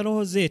kusafisha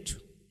roho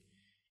zetu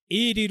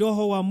ili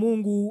roho wa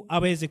Mungu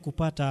aweze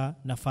kupata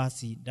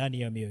nafasi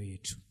ndani ya mioyo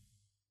yetu.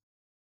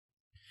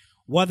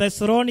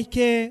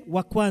 Wathesalonike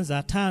wa kwanza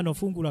 5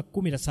 fungu la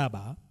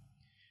 17,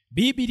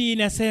 Biblia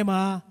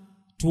inasema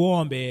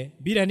tuombe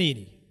bila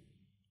nini?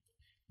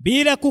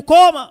 Bila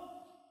kukoma.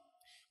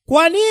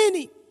 Kwa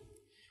nini?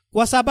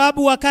 Kwa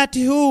sababu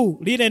wakati huu,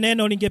 lile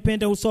neno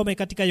ningependa usome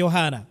katika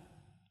Yohana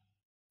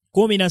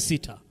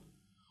 16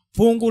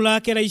 fungu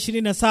lake la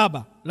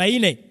 27 la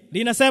 4,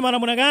 linasema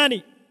namna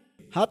gani?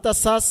 Hata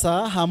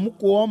sasa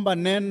hamkuomba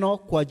neno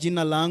kwa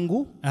jina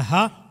langu.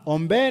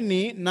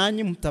 Ombeni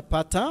nanyi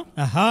mtapata.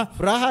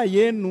 Furaha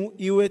yenu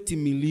iwe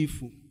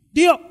timilifu.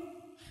 Ndio.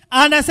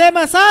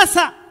 Anasema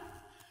sasa,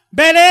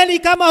 mbeleni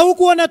kama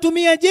huku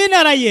unatumia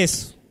jina la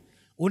Yesu,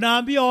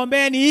 unaambia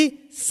ombeni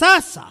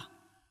sasa,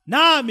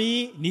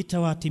 nami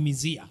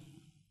nitawatimizia.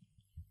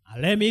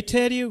 Let me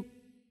tell you,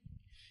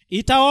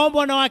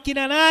 itaombwa na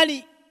wakina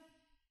nani?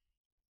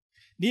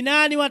 Ni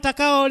nani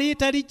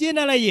watakaoliita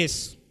jina la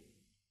Yesu?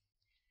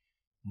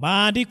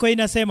 Maandiko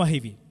inasema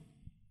hivi: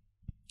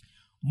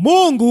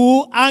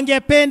 Mungu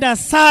angependa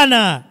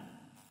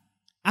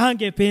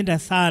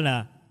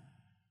sana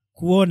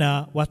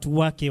kuona watu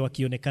wake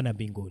wakionekana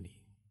mbinguni.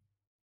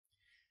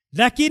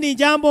 Lakini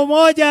jambo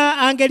moja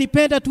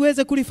angelipenda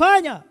tuweze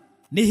kulifanya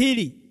ni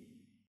hili.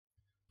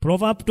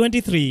 Proverbs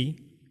 23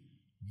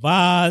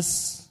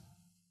 verse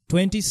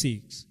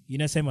 26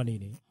 inasema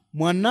nini?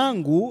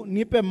 Mwanangu,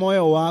 nipe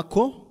moyo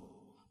wako,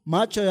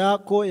 macho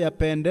yako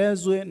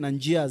yapendezwe na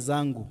njia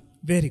zangu.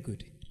 Very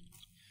good.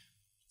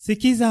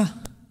 Sikiza.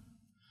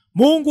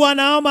 Mungu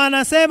anaomba,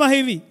 anasema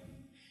hivi,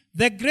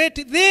 the great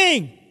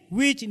thing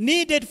which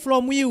needed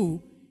from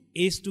you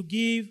is to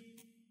give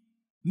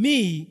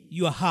me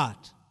your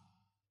heart.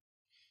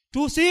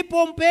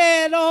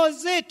 Tusipompea roho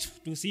zetu,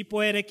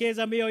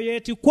 tusipoelekeza mioyo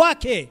yetu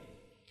kwake,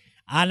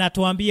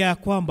 anatuambia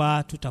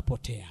kwamba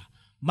tutapotea.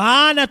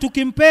 Maana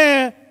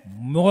tukimpea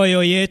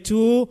moyo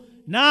yetu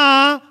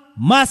na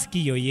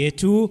masikio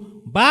yetu,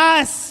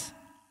 basi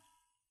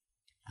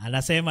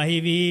anasema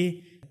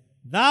hivi,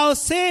 thou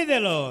say the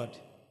Lord,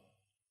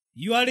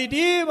 your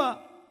Redeemer,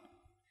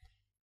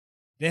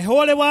 the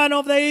Holy One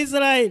of the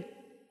Israel,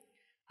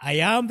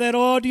 I am the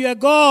Lord your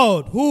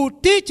God, who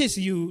teaches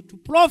you to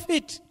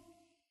profit,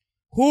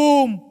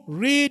 whom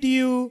lead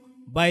you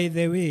by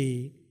the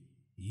way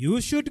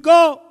you should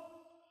go.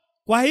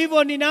 Kwa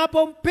hivyo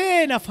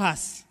ninapompea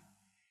nafasi,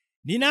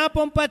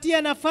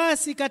 ninapompatia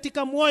nafasi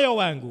katika moyo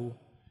wangu,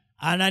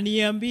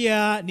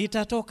 ananiambia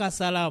nitatoka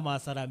salama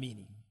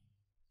salamini.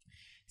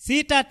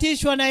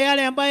 Sitatishwa na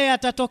yale ambayo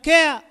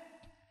yatatokea,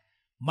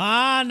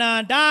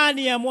 maana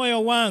ndani ya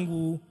moyo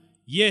wangu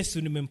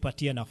Yesu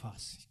nimempatia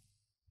nafasi.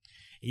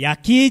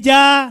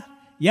 Yakija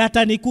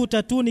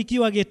yatanikuta tu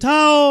nikiwa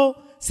Gitau,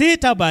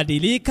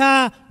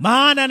 sitabadilika,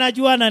 maana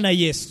najuana na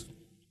Yesu.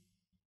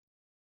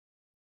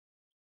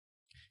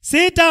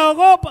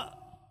 Sitaogopa,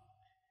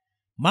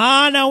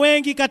 maana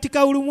wengi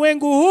katika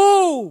ulimwengu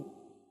huu,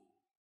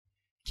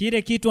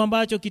 kile kitu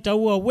ambacho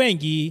kitaua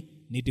wengi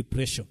ni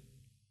depression.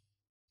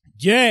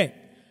 Je,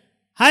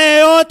 haya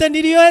yote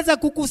niliweza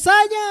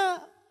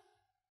kukusanya,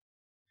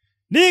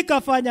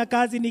 nikafanya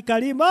kazi,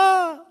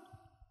 nikalima,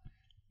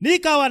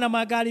 nikawa na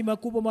magari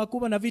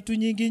makubwa na vitu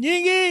nyingi,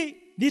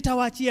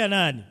 nitawachia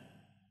nani?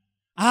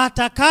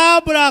 Hata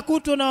kabla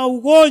kuto na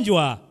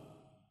ugonjwa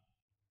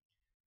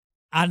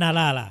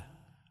analala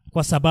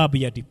kwa sababu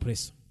ya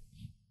depression.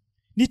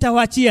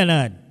 Nitawachia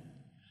nani?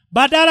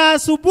 Badala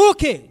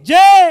asubuke,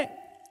 je,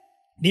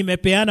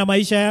 nimepeana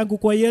maisha yangu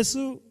kwa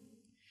Yesu?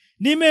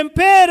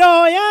 Nimempea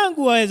roho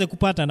yangu aweze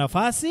kupata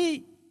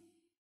nafasi?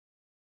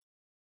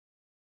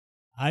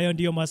 Hayo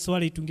ndiyo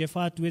maswali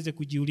tungefaa tuweze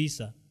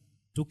kujiuliza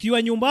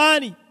tukiwa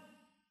nyumbani,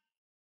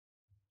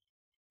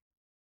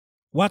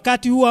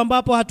 wakati huu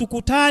ambapo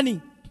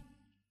hatukutani.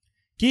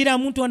 Kila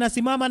mtu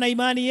anasimama na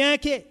imani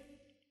yake,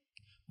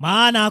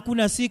 maana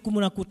hakuna siku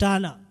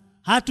mnakutana,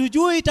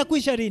 hatujui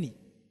itakwisha lini.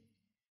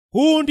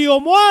 Huu ndio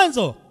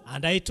mwanzo,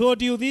 and I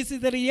told you this is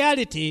the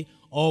reality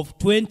of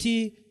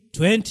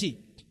 2020.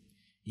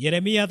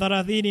 Yeremia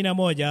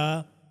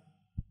 31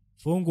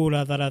 fungu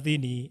la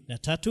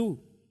 33.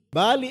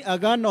 Bali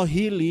agano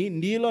hili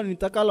ndilo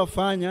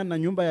nitakalofanya na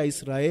nyumba ya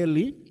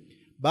Israeli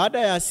baada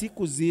ya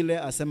siku zile,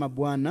 asema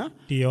Bwana.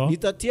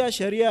 Nitatia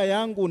sheria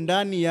yangu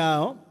ndani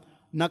yao,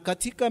 na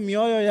katika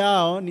mioyo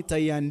yao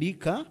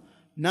nitaiandika,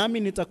 nami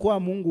nitakuwa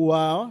Mungu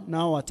wao,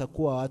 nao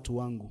watakuwa watu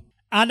wangu.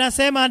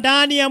 Anasema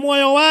ndani ya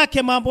moyo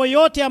wake mambo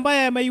yote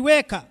ambayo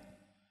yameiweka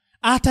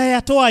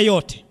atayatoa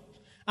yote.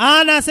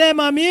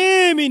 Anasema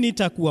mimi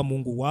nitakuwa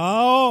Mungu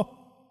wao,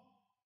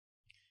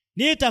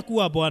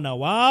 nitakuwa Bwana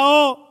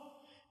wao,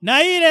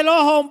 na ile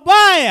roho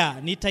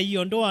mbaya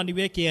nitaiondoa,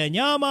 niweke ya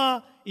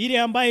nyama, ile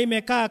ambayo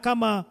imekaa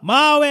kama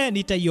mawe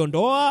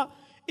nitaiondoa,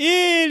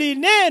 ili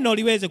neno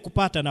liweze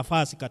kupata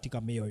nafasi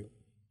katika mioyo.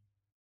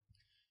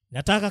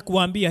 Nataka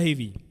kuambia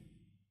hivi,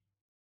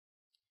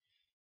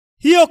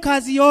 hiyo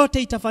kazi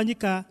yote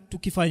itafanyika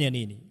tukifanya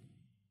nini?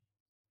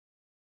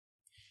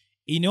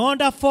 In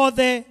order for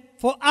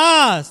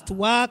us to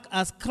work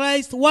as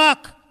Christ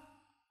work,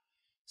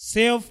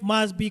 self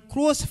must be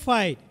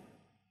crucified.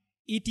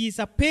 It is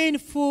a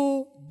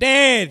painful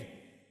death,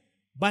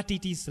 but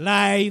it is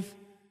life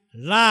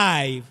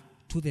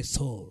to the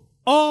soul.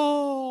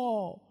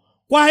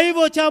 Kwa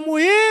hivyo cha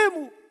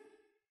muhimu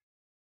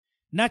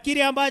na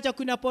kile ambacho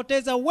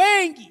kinapoteza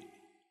wengi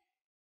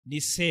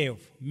ni self,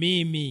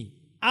 mimi,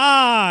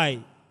 I.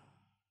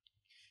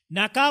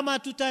 Na kama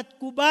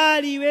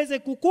tutakubali iweze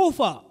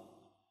kukufa,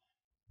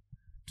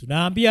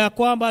 tunaambia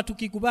kwamba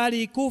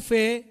tukikubali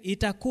ikufe,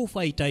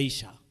 itakufa,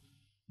 itaisha.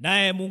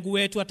 Naye Mungu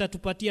wetu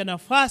atatupatia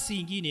nafasi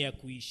nyingine ya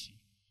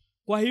kuishi.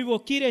 Kwa hivyo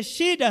kile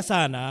shida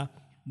sana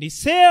ni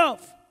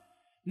self,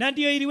 na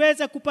ndio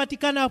iliweza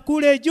kupatikana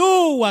kule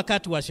juu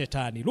wakati wa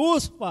Shetani.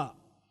 Lucifer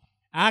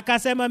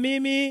akasema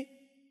mimi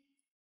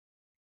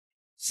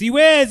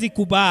siwezi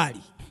kubali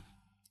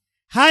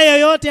haya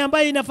yote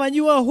ambayo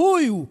inafanyiwa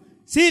huyu,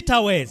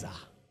 sitaweza.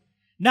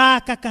 Na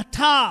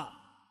akakataa,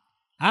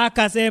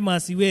 akasema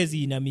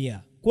siwezi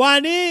inamia. Kwa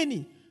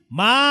nini?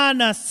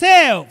 Maana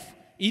self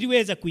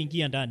iliweza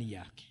kuingia ndani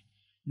yake,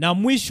 na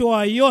mwisho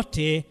wa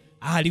yote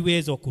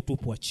aliweza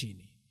kutupwa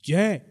chini.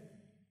 Je,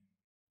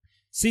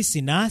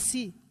 sisi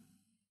nasi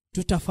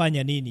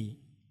tutafanya nini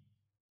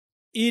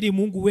ili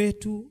Mungu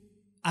wetu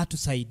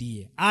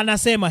atusaidie?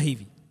 Anasema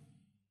hivi,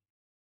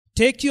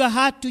 take your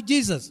heart to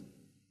Jesus,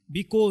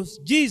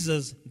 because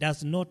Jesus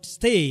does not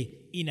stay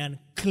in an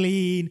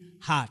clean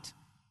heart.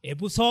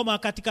 Hebu soma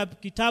katika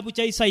kitabu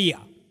cha Isaia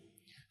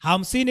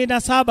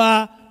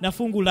 57 na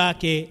fungu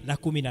lake la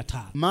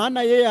 15.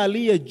 Maana yeye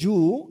aliye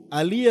juu,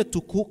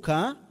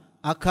 aliyetukuka,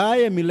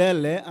 akaye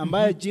milele,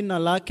 ambaye jina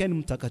lake ni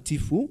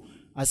mtakatifu,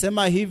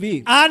 asema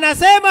hivi.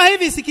 Anasema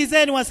hivi,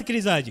 sikizeni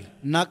wasikilizaji.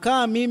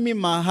 Nakaa mimi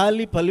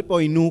mahali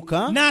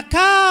palipoinuka.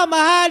 Nakaa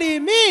mahali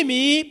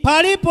mimi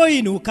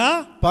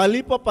palipoinuka.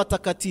 Palipo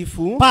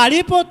patakatifu.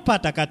 Palipo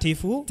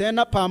patakatifu.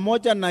 Tena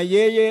pamoja na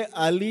yeye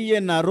aliye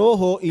na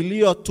roho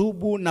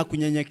iliyotubu na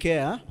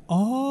kunyenyekea.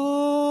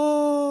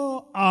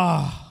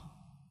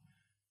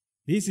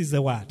 This is the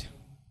word.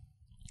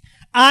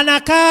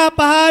 Anakaa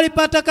pahali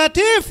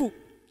patakatifu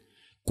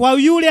kwa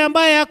yule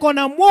ambaye ako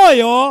na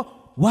moyo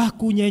wa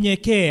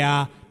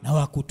kunyenyekea na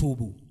wa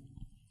kutubu,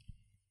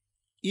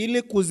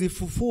 ili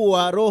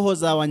kuzifufua roho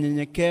za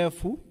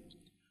wanyenyekevu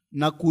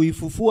na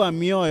kuifufua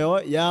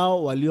mioyo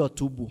yao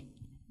waliotubu.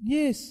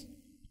 Yes.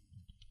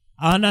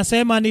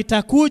 Anasema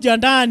nitakuja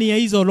ndani ya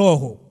hizo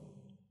roho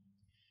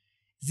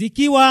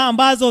zikiwa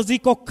ambazo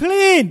ziko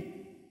clean.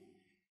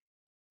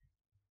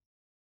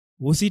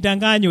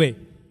 Usidanganywe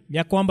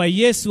ya kwamba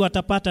Yesu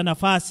atapata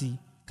nafasi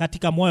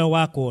katika moyo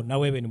wako na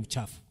wewe ni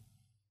mchafu.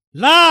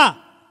 La!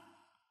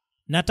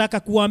 Nataka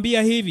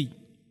kuambia hivi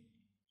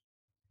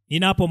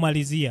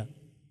ninapomalizia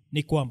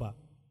ni kwamba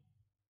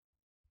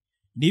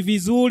ni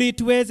vizuri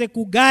tuweze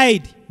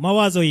kuguide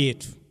mawazo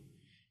yetu.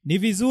 Ni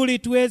vizuri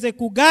tuweze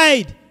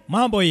kuguide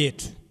mambo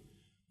yetu.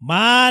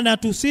 Maana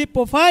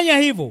tusipofanya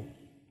hivyo,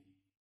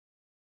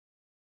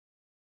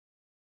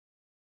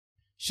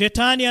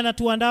 Shetani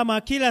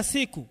anatuandama kila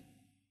siku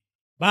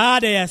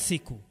baada ya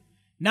siku,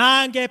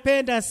 na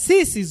angependa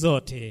sisi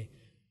zote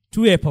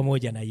tuwe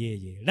pamoja na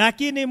yeye.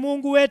 Lakini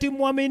Mungu wetu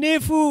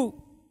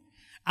mwaminifu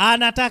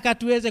anataka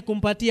tuweze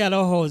kumpatia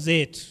roho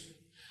zetu,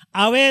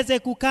 aweze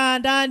kukaa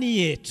ndani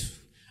yetu,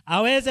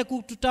 aweze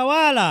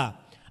kututawala,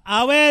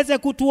 aweze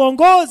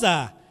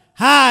kutuongoza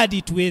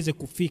hadi tuweze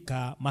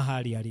kufika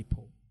mahali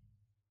alipo.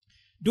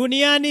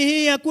 Duniani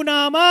hii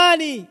hakuna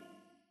amani,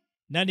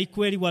 na ni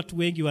kweli watu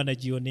wengi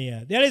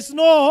wanajionea. There is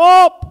no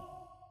hope.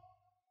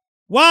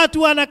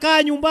 Watu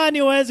wanakaa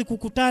nyumbani, wawezi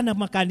kukutana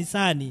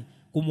makanisani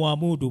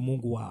kumwabudu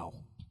Mungu wao.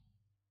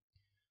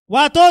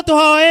 Watoto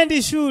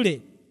hawaendi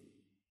shule.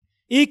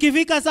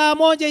 Ikifika saa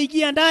moja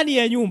ingia ndani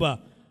ya nyumba,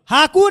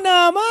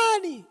 hakuna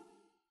amani.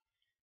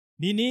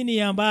 Ni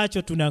nini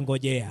ambacho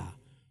tunangojea?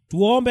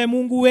 Tuombe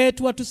Mungu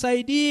wetu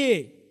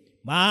atusaidie,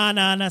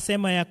 maana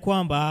anasema ya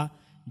kwamba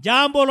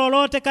jambo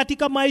lolote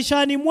katika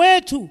maishani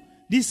mwetu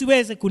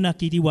lisiweze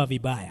kunakiliwa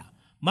vibaya,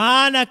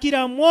 maana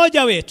kila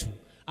mmoja wetu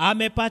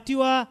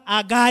amepatiwa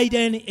a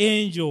guiding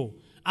angel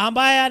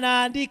ambaye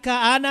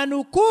anaandika,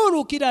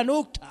 ananukuru kila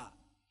nukta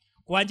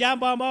kwa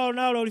jambo ambalo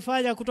nalo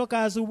ulifanya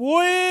kutoka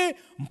asubuhi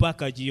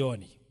mpaka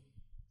jioni.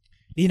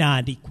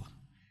 Linaandikwa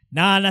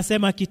na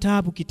anasema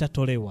kitabu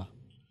kitatolewa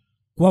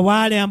kwa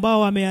wale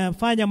ambao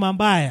wamefanya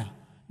mabaya,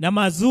 na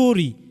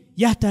mazuri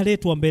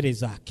yataletwa mbele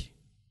zake.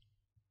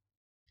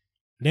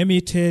 Let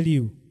me tell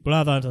you,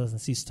 brothers and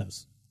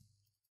sisters,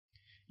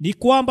 ni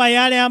kwamba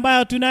yale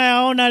ambayo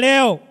tunayaona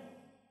leo,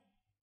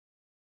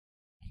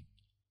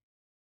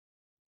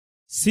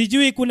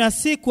 sijui kuna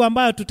siku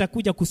ambayo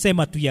tutakuja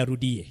kusema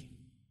tuyarudie.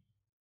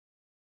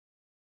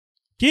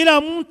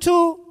 Kila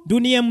mtu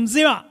dunia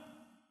mzima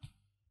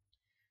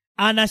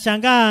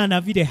anashangaa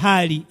na vile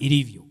hali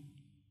ilivyo.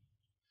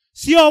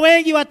 Sio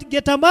wengi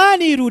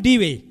wangetamani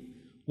irudiwe,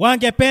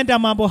 wangependa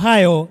mambo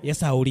hayo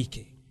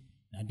yasahaulike.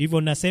 Na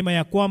ndivyo nasema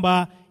ya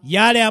kwamba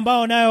yale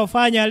ambayo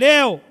unayofanya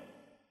leo,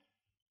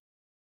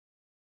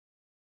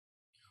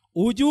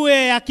 ujue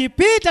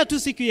yakipita tu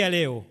siku ya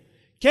leo,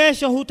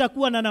 kesho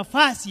hutakuwa na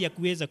nafasi ya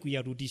kuweza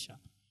kuyarudisha.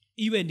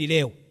 Iwe ni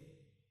leo.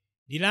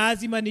 Ni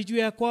lazima nijue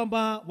ya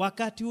kwamba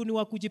wakati huu ni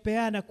wa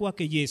kujipeana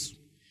kwake Yesu.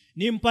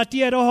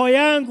 Nimpatie roho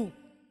yangu,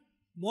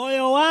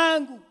 moyo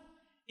wangu,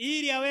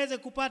 ili aweze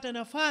kupata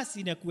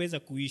nafasi na kuweza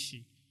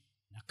kuishi.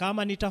 Na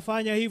kama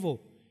nitafanya hivyo,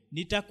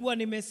 nitakuwa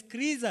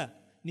nimesikiliza,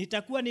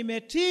 nitakuwa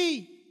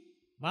nimetii.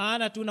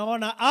 Maana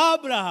tunaona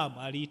Abraham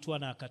aliitwa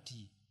na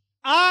akatii,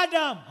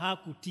 Adam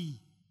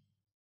hakutii.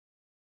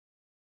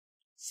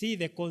 See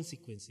the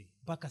consequence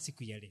mpaka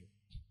siku ya leo.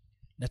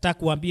 Nataka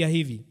kuambia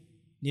hivi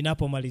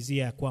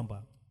ninapomalizia ya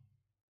kwamba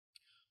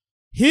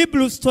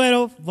Hebrews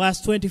 12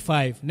 verse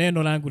 25,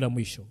 neno langu la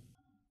mwisho.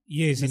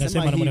 Yes,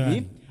 inasema namna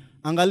gani?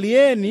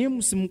 Angalieni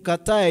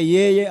msimkatae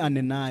yeye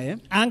anenaye.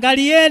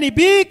 Angalieni,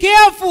 be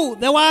careful.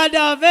 The word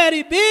are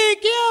very be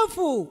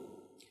careful.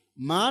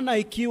 Maana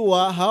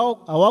ikiwa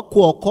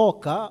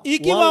hawakuokoka,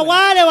 ikiwa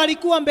wale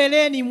walikuwa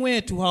mbeleni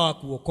mwetu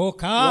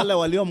hawakuokoka, wale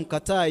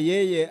waliomkataa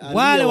yeye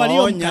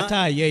aliyewaonya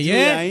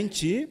ya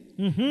nchi,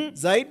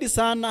 zaidi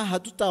sana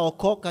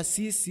hatutaokoka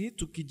sisi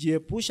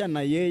tukijiepusha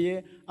na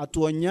yeye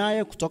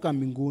atuonyaye kutoka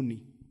mbinguni.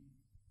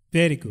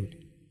 Very good.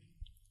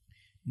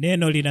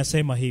 Neno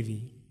linasema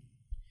hivi: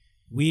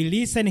 we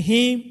listen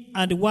him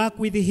and work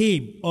with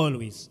him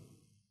always,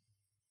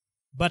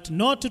 but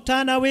not to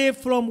turn away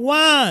from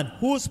one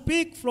who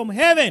speak from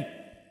heaven.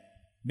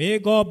 May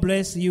God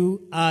bless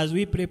you as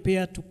we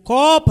prepare to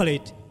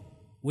cooperate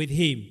with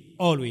him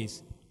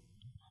always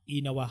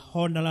in our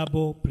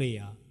honorable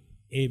prayer.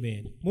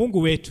 Amen. Mungu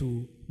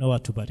wetu na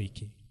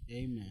watubariki.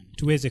 Amen.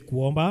 Tuweze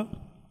kuomba.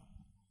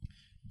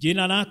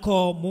 Jina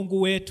lako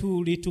Mungu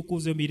wetu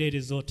litukuzwe milele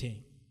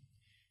zote.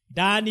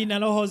 Ndani na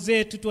roho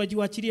zetu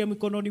tuwajiachilie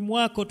mikononi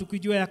mwako,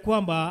 tukijua ya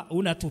kwamba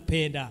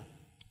unatupenda,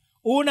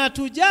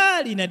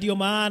 unatujali, na ndio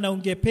maana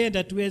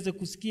ungependa tuweze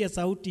kusikia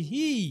sauti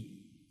hii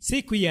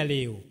siku ya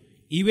leo,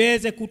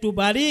 iweze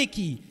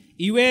kutubariki,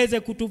 iweze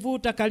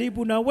kutuvuta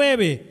karibu na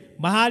wewe,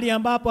 mahali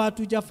ambapo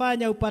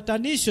hatujafanya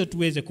upatanisho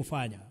tuweze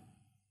kufanya.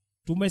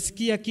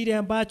 Tumesikia kile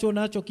ambacho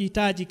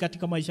unachokihitaji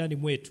katika maishani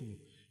mwetu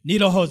ni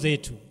roho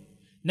zetu,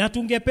 na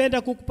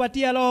tungependa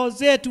kukupatia roho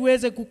zetu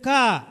uweze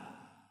kukaa.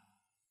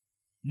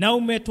 Na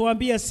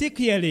umetuambia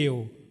siku ya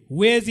leo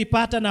huwezi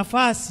pata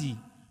nafasi,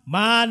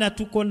 maana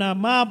tuko na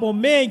mambo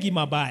mengi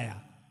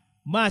mabaya,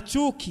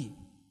 machuki,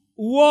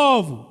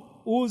 uovu,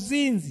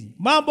 uzinzi.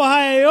 Mambo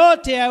haya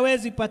yote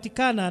hayawezi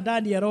patikana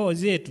ndani ya roho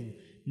zetu,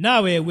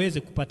 nawe uweze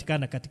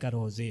kupatikana katika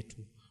roho zetu.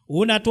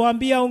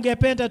 Unatuambia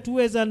ungependa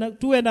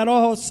tuwe na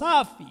roho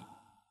safi,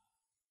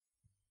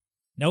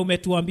 na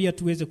umetuambia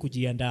tuweze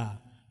kujiandaa.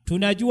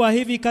 Tunajua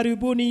hivi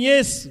karibuni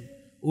Yesu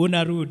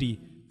unarudi.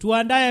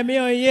 Tuandae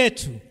mioyo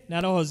yetu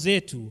na roho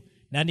zetu,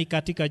 na ni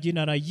katika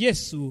jina la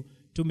Yesu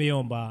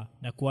tumeomba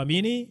na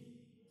kuamini.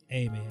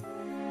 Amen.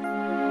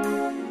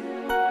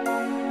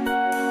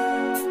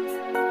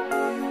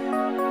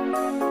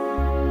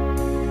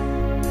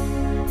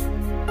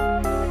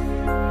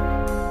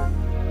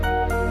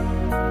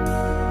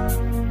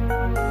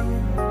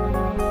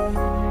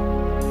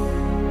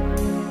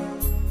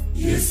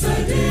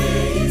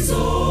 Yesterday is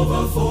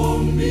over for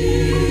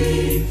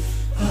me.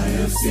 I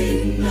have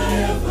seen, I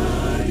have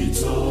heard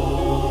it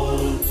all.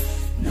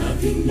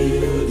 Nothing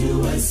new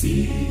do I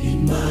see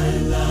in my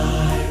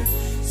life.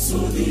 So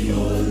the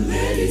old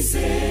lady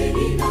said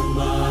in her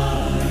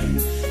mind,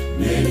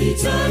 many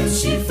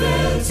times she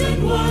felt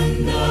and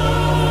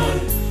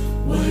wondered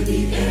why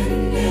the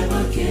end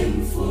never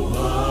came for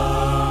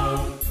her.